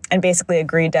and basically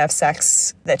agreed to have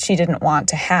sex that she didn't want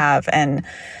to have. And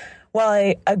while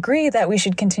I agree that we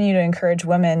should continue to encourage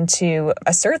women to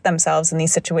assert themselves in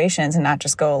these situations and not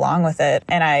just go along with it,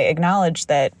 and I acknowledge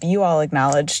that you all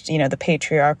acknowledged, the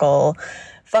patriarchal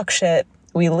fuck shit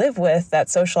we live with that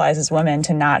socializes women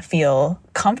to not feel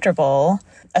comfortable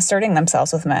asserting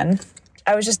themselves with men,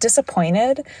 I was just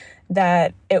disappointed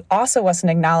that it also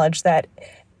wasn't acknowledged that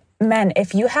Men,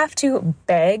 if you have to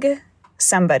beg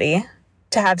somebody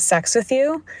to have sex with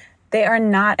you, they are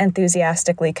not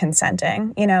enthusiastically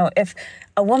consenting. You know, if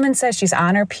a woman says she's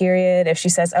on her period, if she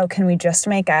says, oh, can we just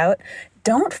make out?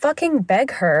 Don't fucking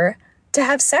beg her to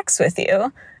have sex with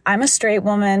you. I'm a straight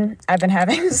woman.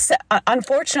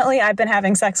 Unfortunately, I've been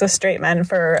having sex with straight men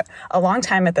for a long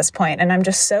time at this point, and I'm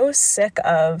just so sick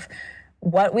of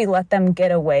what we let them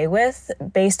get away with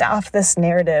based off this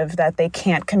narrative that they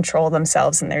can't control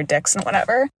themselves and their dicks and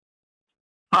whatever.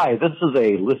 Hi, this is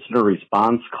a listener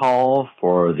response call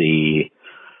for the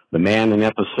man in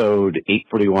episode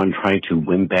 841 trying to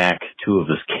win back 2 of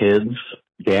his kids.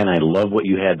 Dan, I love what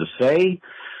you had to say.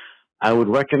 I would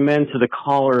recommend to the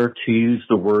caller to use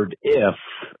the word if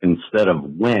instead of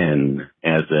when,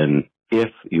 as in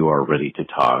if you are ready to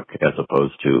talk, as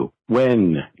opposed to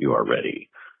when you are ready.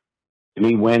 To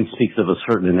me, when speaks of a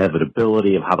certain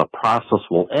inevitability of how the process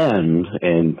will end,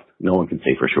 and no one can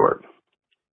say for sure.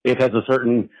 It has a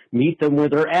certain meet them where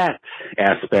they're at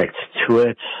aspect to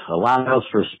it, allows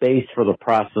for space for the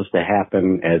process to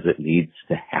happen as it needs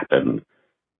to happen.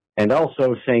 And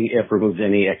also saying if removes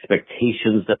any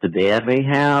expectations that the dad may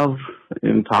have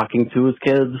in talking to his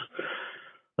kids.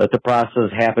 Let the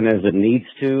process happen as it needs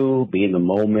to, be in the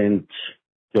moment,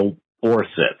 don't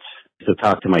force it. So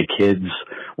talk to my kids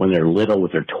when they're little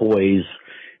with their toys.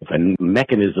 If a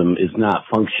mechanism is not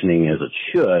functioning as it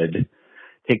should,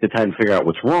 take the time to figure out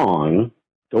what's wrong.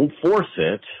 Don't force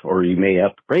it, or you may end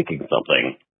up breaking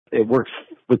something. It works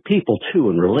with people, too,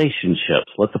 in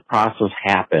relationships. Let the process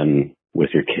happen with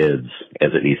your kids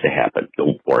as it needs to happen.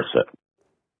 Don't force it.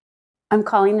 I'm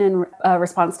calling in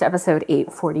response to episode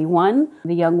 841,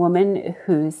 the young woman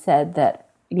who said that,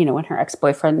 you know, when her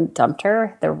ex-boyfriend dumped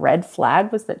her, the red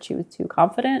flag was that she was too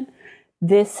confident.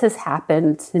 This has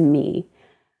happened to me.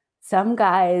 Some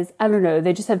guys, I don't know,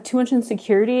 they just have too much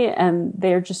insecurity and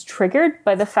they're just triggered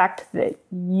by the fact that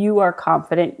you are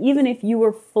confident. Even if you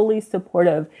were fully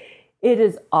supportive, it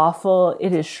is awful.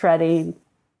 It is shredding.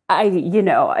 I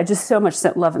just so much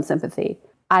love and sympathy.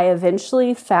 I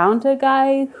eventually found a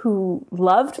guy who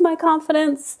loved my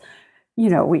confidence. You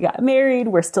know, we got married.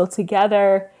 We're still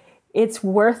together. It's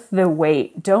worth the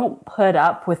wait. Don't put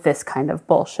up with this kind of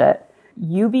bullshit.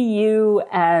 You be you,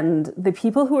 and the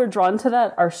people who are drawn to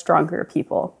that are stronger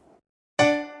people.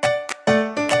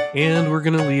 And we're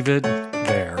going to leave it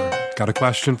there. Got a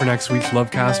question for next week's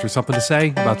Lovecast or something to say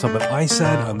about something I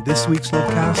said on this week's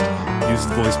Lovecast? Use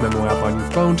the voice memo app on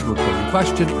your phone to record your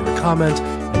question or a comment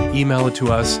and email it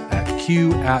to us at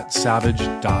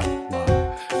q@savage.love.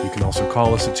 You can also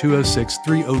call us at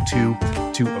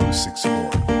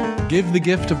 206-302-2064. Give the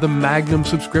gift of the Magnum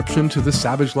subscription to the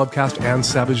Savage Lovecast and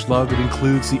Savage Love. It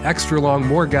includes the extra long,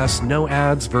 more guests, no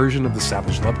ads version of the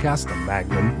Savage Lovecast, the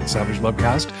Magnum Savage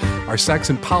Lovecast, our sex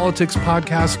and politics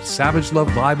podcast, Savage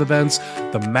Love live events,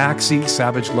 the Maxi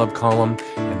Savage Love column,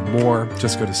 and more.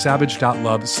 Just go to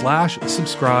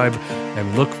savage.love/subscribe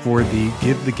and look for the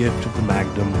Give the Gift of the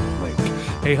Magnum link.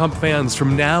 Hey, Hump fans,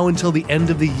 from now until the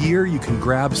end of the year, you can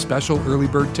grab special early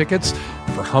bird tickets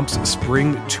for Hump's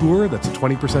spring tour. That's a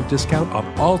 20% discount off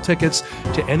all tickets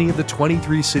to any of the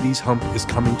 23 cities Hump is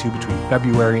coming to between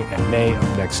February and May of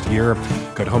next year.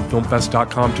 Go to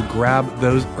humpfilmfest.com to grab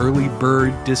those early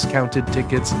bird discounted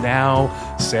tickets now.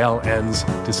 Sale ends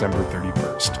December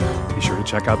 31st. Be sure to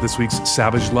check out this week's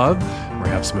Savage Love, where I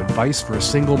have some advice for a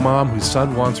single mom whose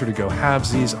son wants her to go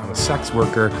halvesies on a sex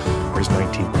worker for his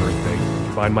 19th birthday.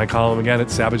 Find my column again at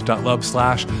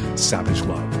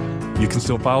savage.love/savagelove. You can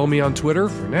still follow me on Twitter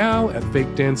for now at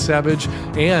FakeDanSavage,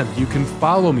 and you can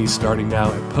follow me starting now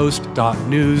at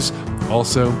post.news,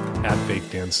 also at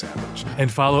FakeDanSavage. And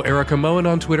follow Erika Moen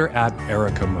on Twitter at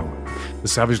Erika Moen. The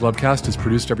Savage Lovecast is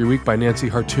produced every week by Nancy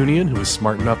Hartunian, who is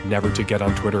smart enough never to get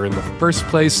on Twitter in the first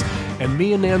place. And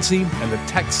me and Nancy and the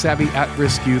tech-savvy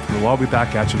at-risk youth will all be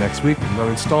back at you next week with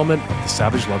another installment of the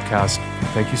Savage Lovecast.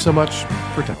 Thank you so much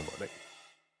for downloading.